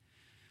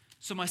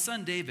 So my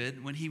son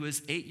David, when he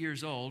was 8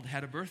 years old,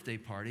 had a birthday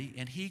party,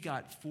 and he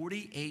got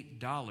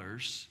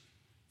 $48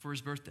 for his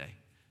birthday.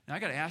 Now, I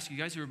got to ask you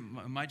guys who are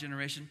my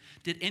generation,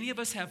 did any of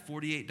us have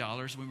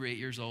 $48 when we were 8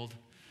 years old?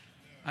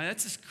 I mean,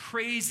 that's just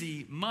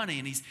crazy money.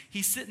 And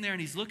he's sitting there,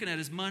 and he's looking at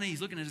his money.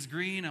 He's looking at his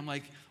green. I'm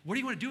like, what do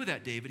you want to do with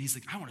that, David? He's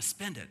like, I want to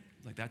spend it.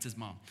 Like, that's his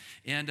mom.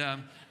 And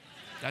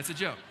that's a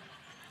joke.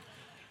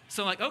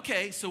 So I'm like,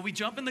 okay. So we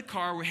jump in the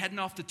car. We're heading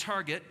off to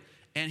Target.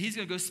 And he's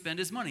going to go spend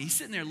his money. He's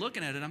sitting there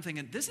looking at it. I'm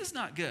thinking, this is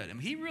not good. I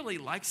mean, he really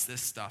likes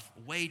this stuff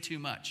way too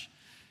much.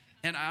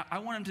 And I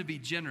want him to be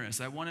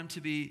generous. I want him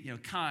to be,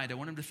 kind. I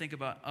want him to think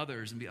about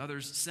others and be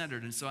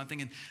others-centered. And so I'm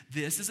thinking,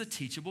 this is a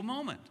teachable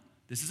moment.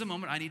 This is a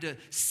moment I need to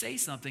say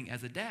something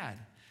as a dad.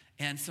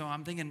 And so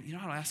I'm thinking,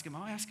 I'll ask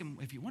him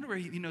if you wonder where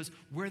he knows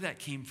where that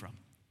came from.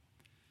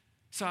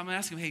 So I'm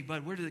asking him, hey,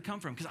 bud, where did it come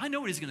from? Because I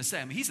know what he's going to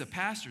say. I mean, he's a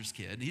pastor's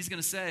kid. And he's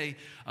going to say,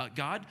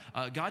 God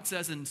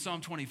says in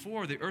Psalm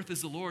 24, the earth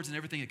is the Lord's and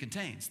everything it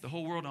contains. The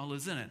whole world and all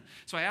lives in it.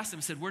 So I asked him,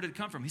 I said, where did it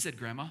come from? He said,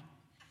 Grandma.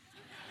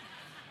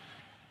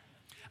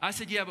 I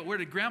said, yeah, but where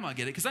did Grandma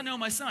get it? Because I know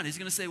my son. He's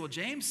going to say, well,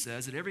 James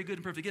says that every good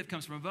and perfect gift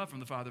comes from above, from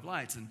the Father of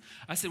lights. And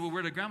I said, well,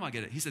 where did Grandma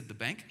get it? He said, the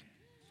bank.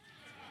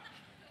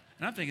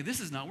 And I'm thinking, this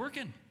is not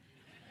working.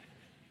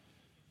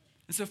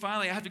 And so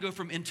finally, I have to go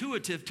from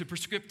intuitive to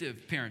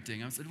prescriptive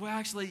parenting. I said, well,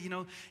 actually,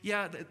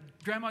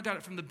 Grandma got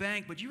it from the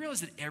bank, but you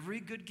realize that every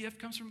good gift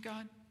comes from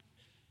God?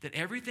 That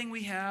everything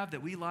we have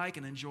that we like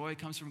and enjoy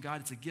comes from God.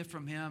 It's a gift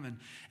from Him. And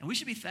we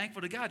should be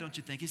thankful to God, don't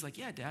you think? He's like,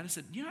 yeah, Dad. I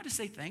said, you know how to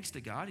say thanks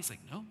to God? He's like,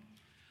 no.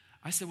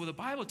 I said, well, the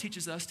Bible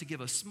teaches us to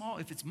give a small,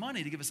 if it's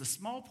money, to give us a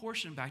small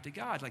portion back to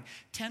God, like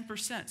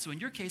 10%. So in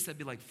your case, that'd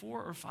be like $4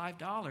 or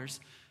 $5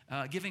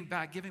 giving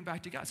back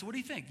to God. So what do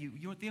you think?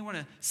 You want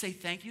to say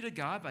thank you to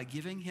God by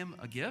giving Him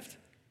a gift?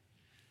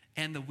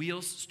 And the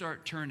wheels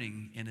start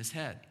turning in his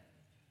head.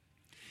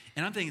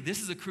 And I'm thinking,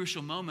 this is a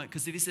crucial moment,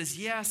 because if he says,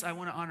 yes, I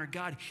want to honor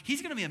God,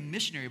 he's going to be a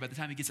missionary by the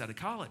time he gets out of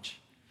college.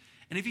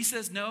 And if he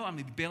says no, I'm going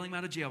to be bailing him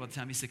out of jail by the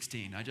time he's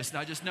 16. I just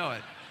know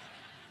it.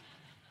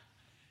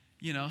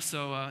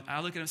 So I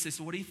look at him and say,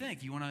 so what do you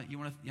think? You want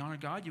to honor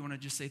God? You want to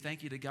just say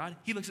thank you to God?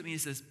 He looks at me and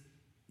says,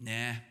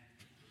 nah.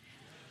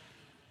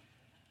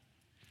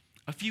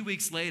 A few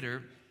weeks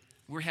later,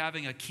 we're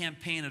having a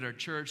campaign at our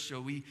church. So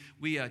we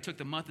took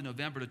the month of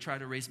November to try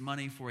to raise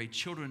money for a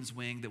children's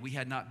wing that we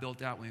had not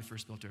built out when we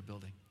first built our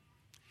building.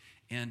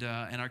 And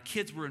our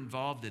kids were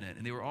involved in it.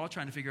 And they were all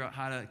trying to figure out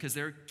how to, because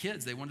they're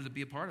kids, they wanted to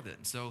be a part of it.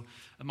 And so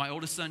my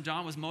oldest son,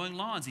 John, was mowing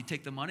lawns. He'd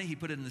take the money, he'd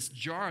put it in this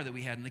jar that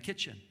we had in the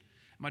kitchen.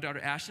 My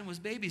daughter, Ashton, was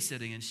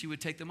babysitting, and she would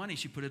take the money.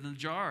 She put it in a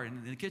jar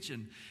in the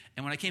kitchen.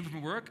 And when I came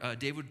from work,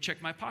 Dave would check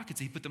my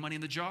pockets. He'd put the money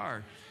in the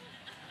jar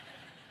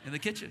in the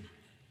kitchen.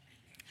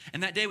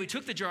 And that day, we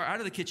took the jar out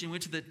of the kitchen,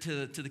 went to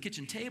the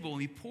kitchen table, and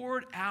we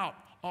poured out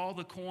all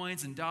the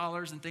coins and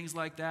dollars and things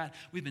like that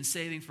we've been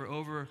saving for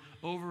over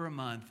a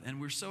month.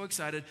 And we're so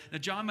excited. Now,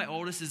 John, my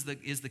oldest, is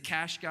the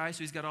cash guy,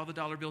 so he's got all the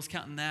dollar bills,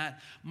 counting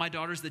that. My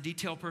daughter's the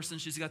detail person.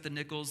 She's got the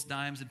nickels,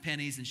 dimes, and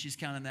pennies, and she's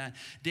counting that.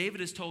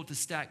 David is told to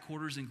stack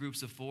quarters in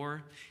groups of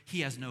 4.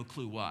 He has no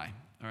clue why,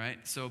 all right?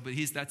 So, but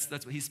that's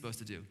what he's supposed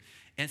to do.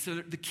 And so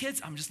the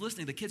kids, I'm just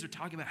listening, the kids are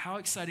talking about how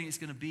exciting it's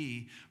going to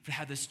be to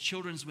have this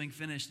children's wing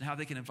finished and how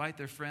they can invite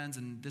their friends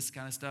and this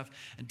kind of stuff.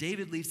 And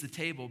David leaves the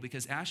table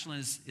because Ashlyn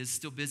is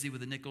still busy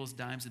with the nickels,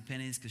 dimes, and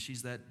pennies because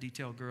she's that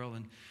detail girl.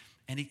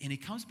 And he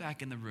comes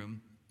back in the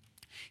room.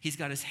 He's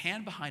got his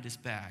hand behind his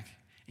back,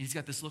 and he's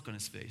got this look on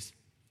his face.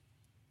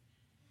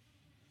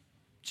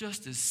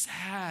 just as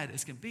sad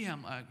as can be.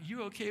 I'm like,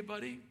 you okay,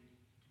 buddy?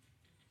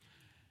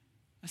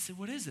 I said,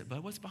 what is it,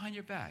 bud? What's behind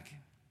your back?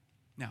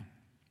 Now,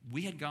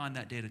 we had gone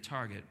that day to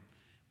Target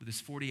with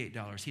his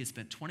 $48. He had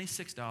spent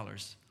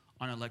 $26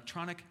 on an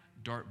electronic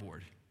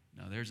dartboard.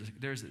 Now, there's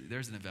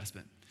an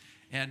investment.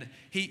 And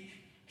he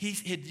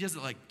had just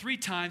like 3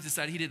 times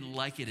decided he didn't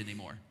like it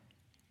anymore.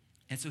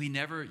 And so he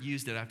never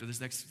used it after this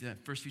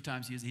first few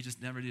times he used it. He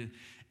just never did.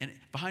 And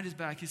behind his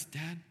back, he said,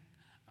 Dad,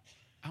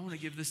 I want to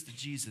give this to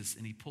Jesus.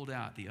 And he pulled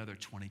out the other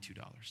 $22.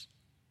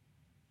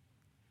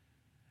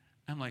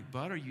 I'm like,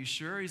 bud, are you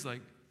sure? He's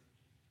like,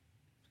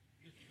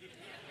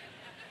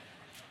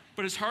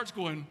 but his heart's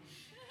going.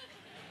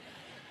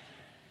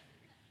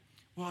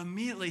 Well,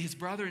 immediately his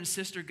brother and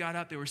sister got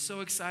up. They were so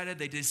excited.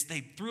 They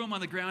threw him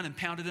on the ground and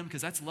pounded him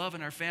because that's love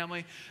in our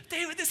family.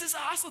 David, this is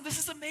awesome. This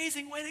is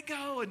amazing. Way to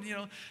go. And,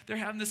 they're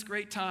having this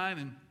great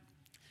time.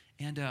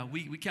 And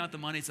we count the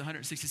money. It's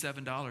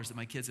 $167 that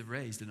my kids have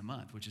raised in a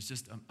month, which is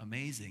just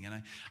amazing.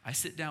 And I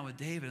sit down with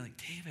David. I'm like,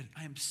 David,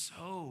 I am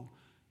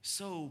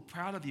so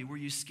proud of you. Were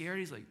you scared?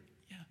 He's like,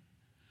 yeah.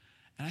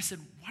 And I said,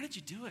 why did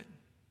you do it?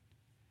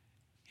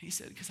 He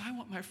said, because I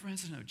want my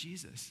friends to know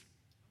Jesus.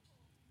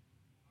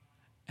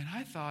 And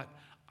I thought,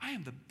 I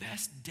am the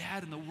best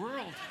dad in the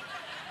world.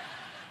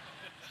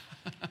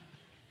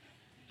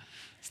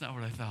 It's not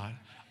what I thought.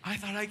 I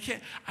thought,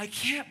 I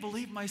can't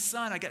believe my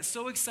son. I got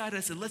so excited.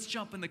 I said, let's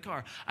jump in the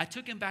car. I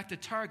took him back to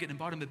Target and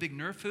bought him a big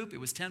Nerf hoop. It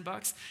was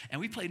 $10.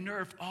 And we played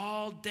Nerf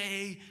all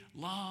day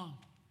long.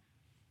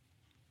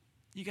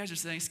 You guys are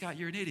saying, Scott,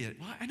 you're an idiot.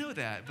 Well, I know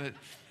that, but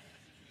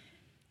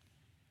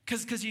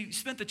because you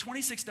spent the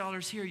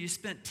 $26 here, you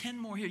spent 10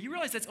 more here. You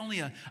realize that's only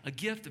a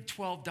gift of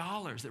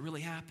 $12 that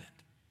really happened.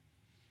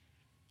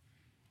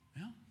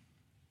 Well,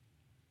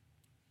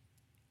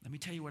 let me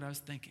tell you what I was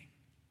thinking.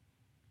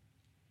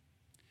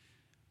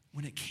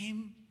 When it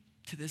came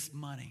to this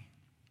money,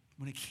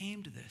 when it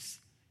came to this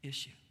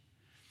issue,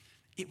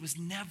 it was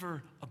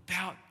never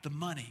about the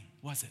money,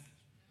 was it?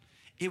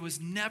 It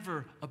was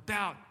never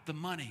about the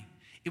money.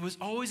 It was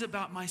always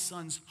about my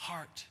son's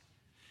heart.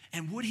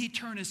 And would he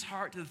turn his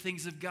heart to the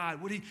things of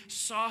God? Would he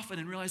soften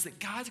and realize that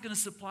God's going to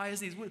supply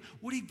his needs?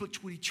 Would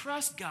he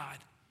trust God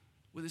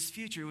with his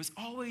future? It was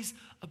always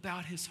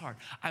about his heart.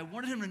 I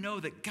wanted him to know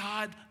that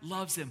God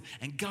loves him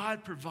and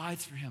God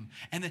provides for him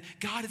and that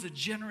God is a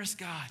generous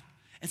God.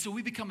 And so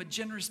we become a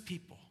generous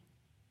people.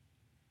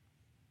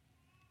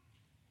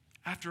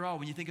 After all,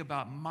 when you think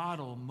about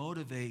model,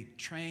 motivate,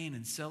 train,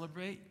 and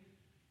celebrate,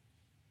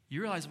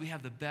 you realize we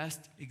have the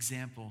best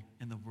example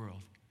in the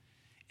world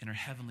in our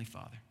Heavenly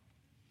Father.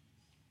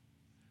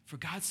 For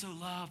God so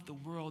loved the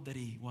world that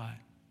he, what?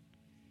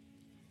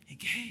 He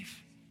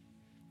gave.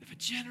 We have a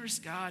generous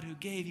God who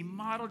gave. He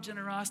modeled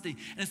generosity,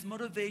 and his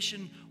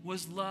motivation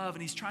was love,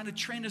 and he's trying to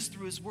train us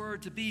through his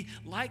word to be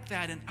like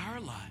that in our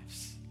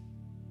lives.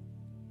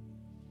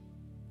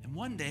 And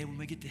one day when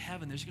we get to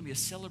heaven, there's going to be a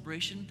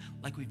celebration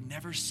like we've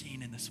never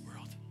seen in this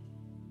world.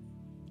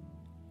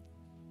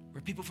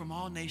 Where people from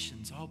all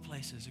nations, all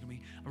places are going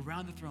to be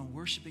around the throne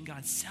worshiping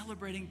God,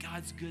 celebrating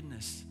God's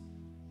goodness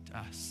to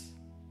us.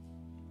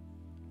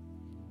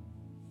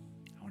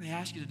 I want to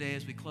ask you today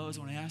as we close,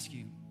 I want to ask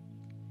you,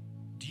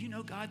 do you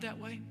know God that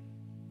way?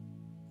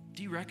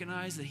 Do you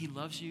recognize that he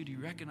loves you? Do you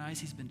recognize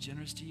he's been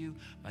generous to you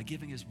by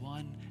giving his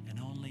one and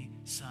only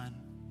son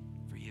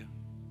for you?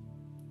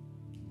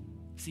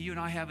 See, you and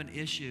I have an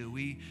issue.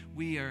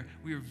 We're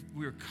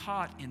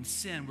caught in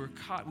sin.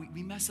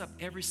 We mess up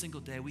every single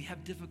day. We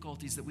have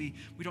difficulties that we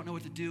don't know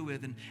what to do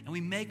with, and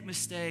we make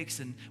mistakes,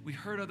 and we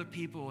hurt other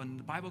people, and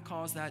the Bible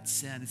calls that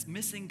sin. It's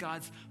missing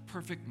God's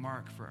perfect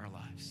mark for our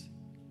lives.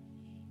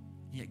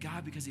 And yet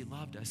God, because he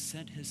loved us,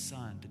 sent his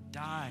son to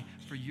die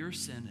for your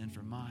sin and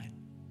for mine,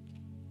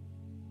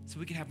 so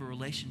we can have a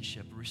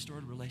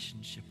restored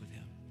relationship with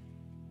him.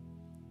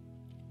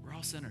 We're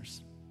all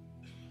sinners.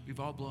 We've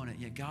all blown it.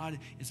 Yet God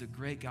is a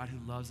great God who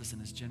loves us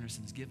and is generous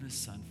and has given his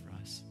son for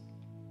us.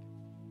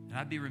 And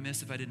I'd be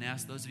remiss if I didn't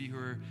ask those of you who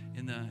are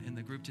in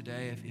the group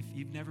today, if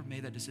you've never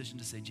made that decision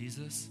to say,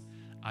 Jesus,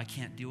 I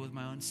can't deal with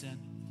my own sin.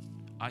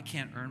 I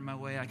can't earn my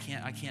way. I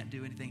can't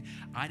do anything.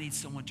 I need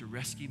someone to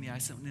rescue me. I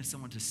need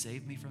someone to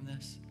save me from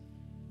this.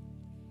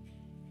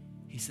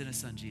 He sent his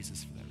son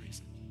Jesus for that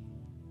reason.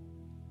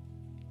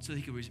 So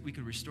that we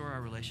could restore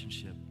our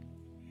relationship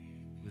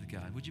with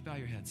God. Would you bow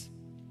your heads?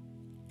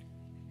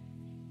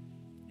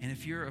 And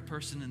if you're a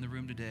person in the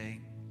room today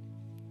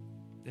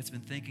that's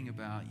been thinking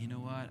about, you know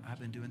what, I've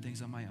been doing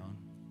things on my own.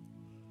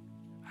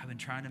 I've been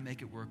trying to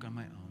make it work on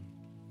my own.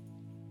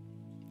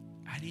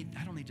 I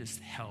don't need just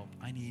help.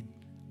 I need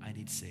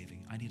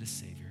saving. I need a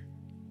savior.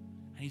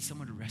 I need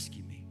someone to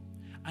rescue me.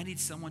 I need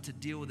someone to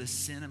deal with this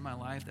sin in my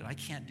life that I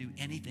can't do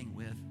anything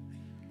with.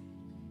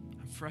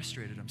 I'm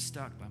frustrated. I'm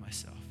stuck by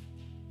myself.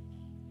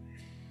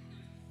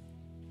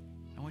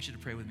 I want you to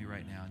pray with me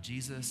right now.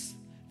 Jesus,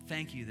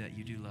 thank you that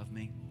you do love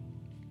me.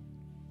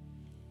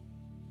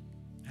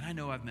 And I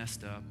know I've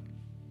messed up.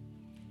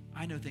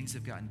 I know things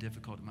have gotten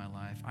difficult in my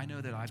life. I know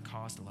that I've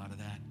caused a lot of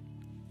that.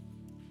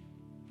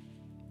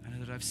 I know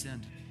that I've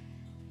sinned.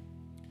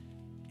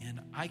 And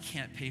I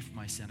can't pay for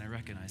my sin. I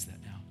recognize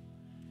that now.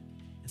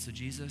 And so,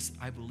 Jesus,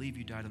 I believe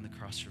you died on the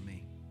cross for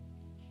me.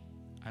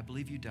 I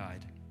believe you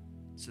died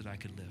so that I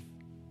could live.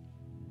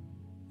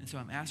 And so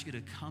I'm asking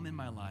you to come in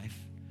my life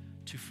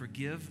to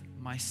forgive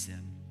my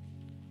sin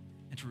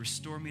and to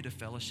restore me to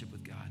fellowship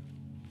with God.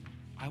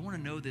 I want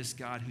to know this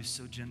God who's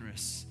so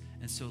generous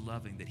and so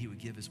loving that he would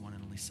give his one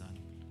and only son.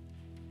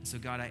 And so,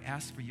 God, I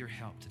ask for your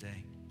help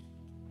today.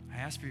 I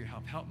ask for your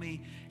help. Help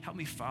me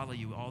follow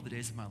you all the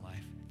days of my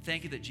life.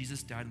 Thank you that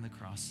Jesus died on the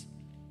cross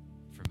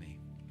for me.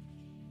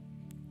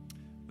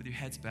 With your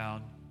heads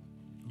bowed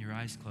and your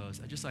eyes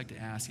closed, I'd just like to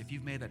ask, if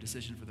you've made that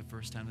decision for the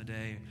first time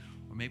today,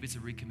 or maybe it's a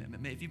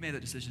recommitment, if you've made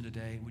that decision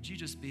today, would you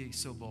just be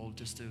so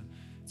bold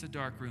it's a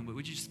dark room, but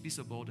would you just be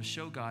so bold to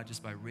show God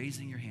just by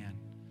raising your hand?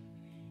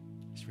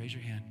 Just raise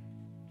your hand.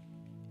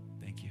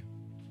 Thank you.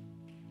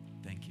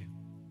 Thank you.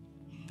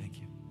 Thank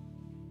you.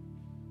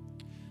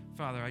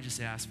 Father, I just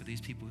ask for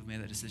these people who've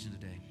made that decision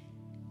today,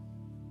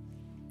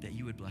 that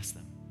you would bless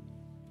them,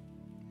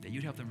 that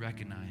you'd help them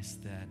recognize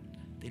that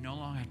they no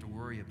longer have to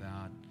worry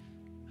about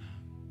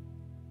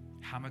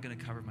how am I going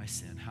to cover my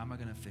sin? How am I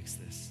going to fix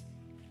this?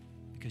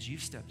 Because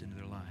you've stepped into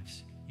their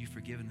lives. You've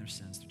forgiven their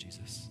sins through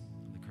Jesus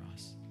on the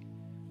cross.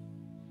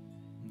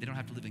 They don't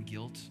have to live in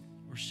guilt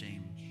or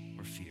shame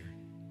or fear.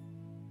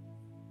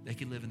 They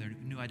can live in their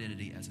new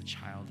identity as a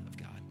child of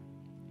God,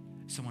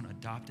 someone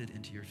adopted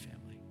into your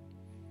family.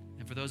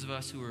 And for those of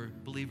us who are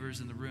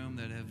believers in the room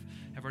that have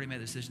already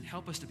made the decision,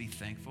 help us to be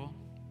thankful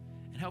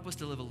and help us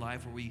to live a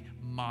life where we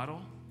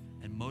model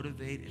and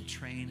motivate and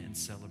train and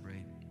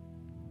celebrate.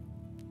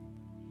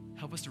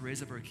 Help us to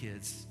raise up our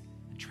kids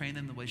and train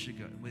them the way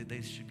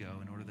they should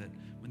go in order that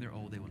when they're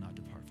old, they will not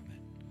depart from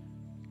it.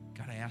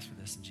 God, I ask for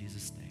this in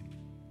Jesus' name.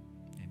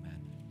 Amen.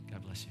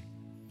 God bless you.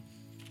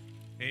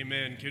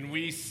 Amen. Can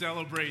we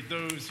celebrate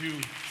those who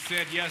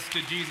said yes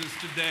to Jesus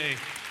today?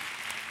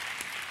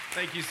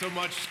 Thank you so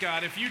much,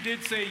 Scott. If you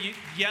did say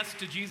yes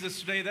to Jesus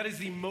today, that is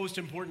the most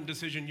important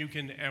decision you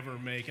can ever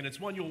make. And it's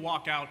one you'll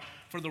walk out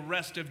for the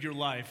rest of your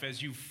life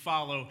as you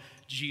follow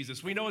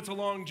Jesus. We know it's a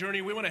long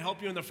journey. We want to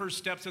help you in the first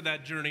steps of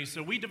that journey.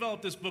 So we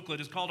developed this booklet.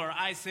 It's called our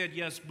I Said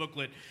Yes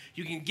booklet.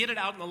 You can get it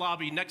out in the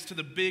lobby next to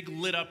the big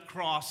lit up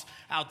cross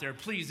out there.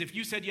 Please, if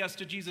you said yes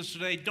to Jesus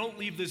today, don't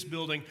leave this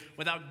building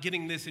without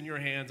getting this in your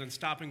hands and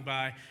stopping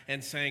by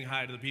and saying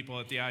hi to the people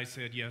at the I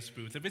Said Yes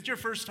booth. If it's your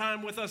first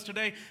time with us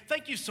today,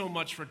 thank you so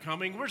much for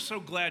coming. We're so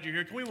glad you're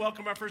here. Can we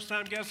welcome our first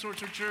time guests,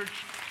 Orchard Church?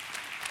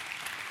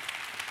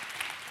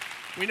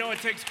 We know it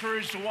takes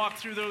courage to walk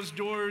through those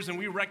doors, and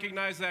we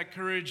recognize that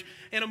courage.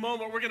 In a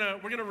moment, we're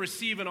gonna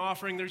receive an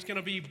offering. There's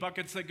gonna be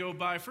buckets that go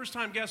by.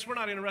 First-time guests, we're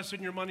not interested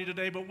in your money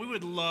today, but we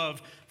would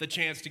love the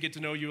chance to get to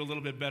know you a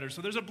little bit better.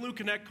 So there's a Blue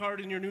Connect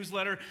card in your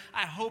newsletter.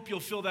 I hope you'll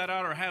fill that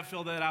out or have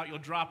filled that out. You'll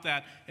drop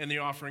that in the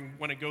offering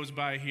when it goes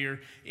by here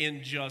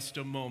in just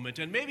a moment.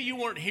 And maybe you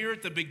weren't here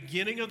at the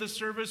beginning of the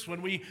service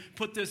when we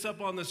put this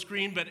up on the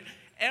screen, but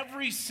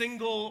every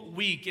single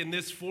week in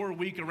this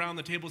 4-week Around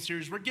the Table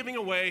series, we're giving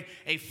away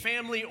a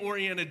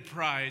family-oriented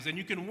prize. And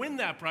you can win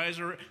that prize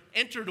or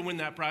enter to win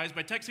that prize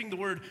by texting the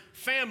word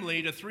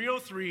family to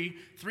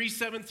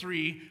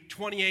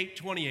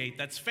 303-373-2828.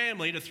 That's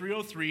family to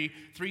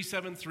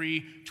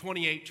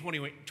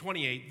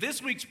 303-373-2828.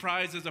 This week's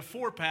prize is a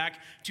 4-pack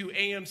to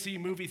AMC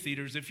movie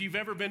theaters. If you've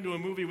ever been to a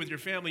movie with your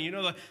family, you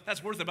know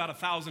that's worth about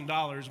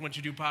 $1,000 once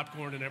you do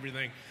popcorn and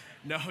everything.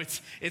 No,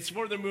 it's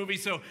for the movie.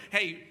 So,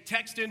 hey,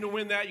 text in to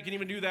win that. You can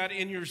even do that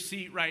in your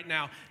seat right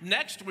now.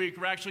 Next week,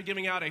 we're actually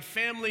giving out a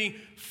family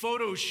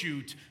photo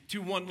shoot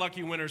to one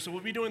lucky winner. So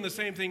we'll be doing the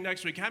same thing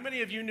next week. How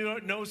many of you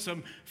know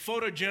some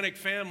photogenic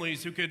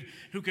families who could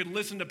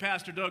listen to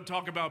Pastor Doug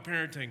talk about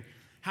parenting?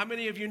 How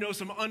many of you know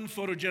some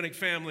unphotogenic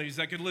families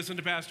that could listen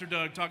to Pastor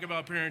Doug talk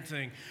about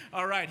parenting?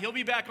 All right, he'll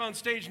be back on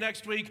stage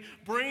next week.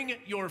 Bring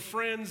your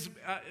friends.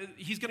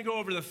 He's going to go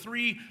over the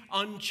 3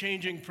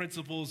 unchanging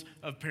principles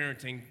of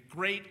parenting.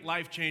 Great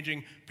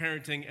life-changing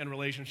parenting and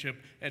relationship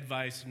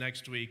advice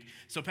next week.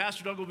 So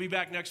Pastor Doug will be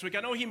back next week.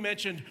 I know he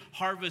mentioned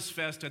Harvest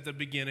Fest at the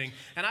beginning,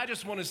 and I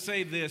just want to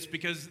say this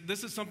because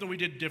this is something we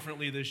did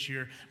differently this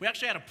year. We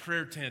actually had a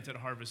prayer tent at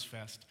Harvest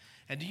Fest.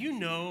 And do you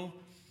know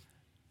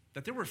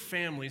that there were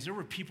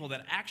people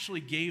that actually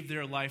gave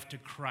their life to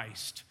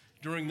Christ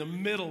during the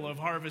middle of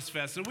Harvest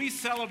Fest? And we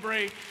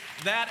celebrate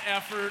that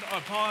effort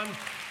upon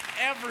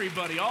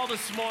everybody, all the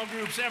small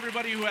groups,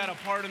 everybody who had a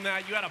part in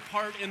that. You had a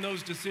part in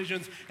those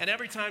decisions. And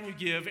every time you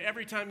give,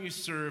 every time you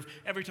serve,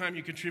 every time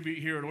you contribute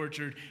here at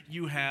Orchard,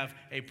 you have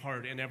a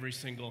part in every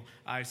single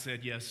I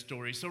Said Yes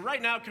story. So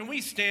right now, can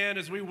we stand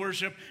as we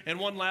worship in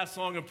one last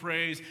song of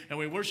praise, and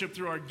we worship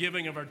through our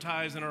giving of our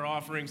tithes and our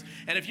offerings.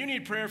 And if you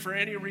need prayer for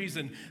any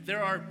reason,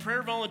 there are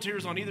prayer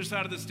volunteers on either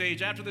side of the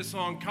stage. After this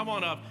song, come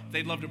on up.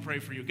 They'd love to pray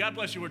for you. God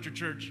bless you, Orchard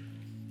Church.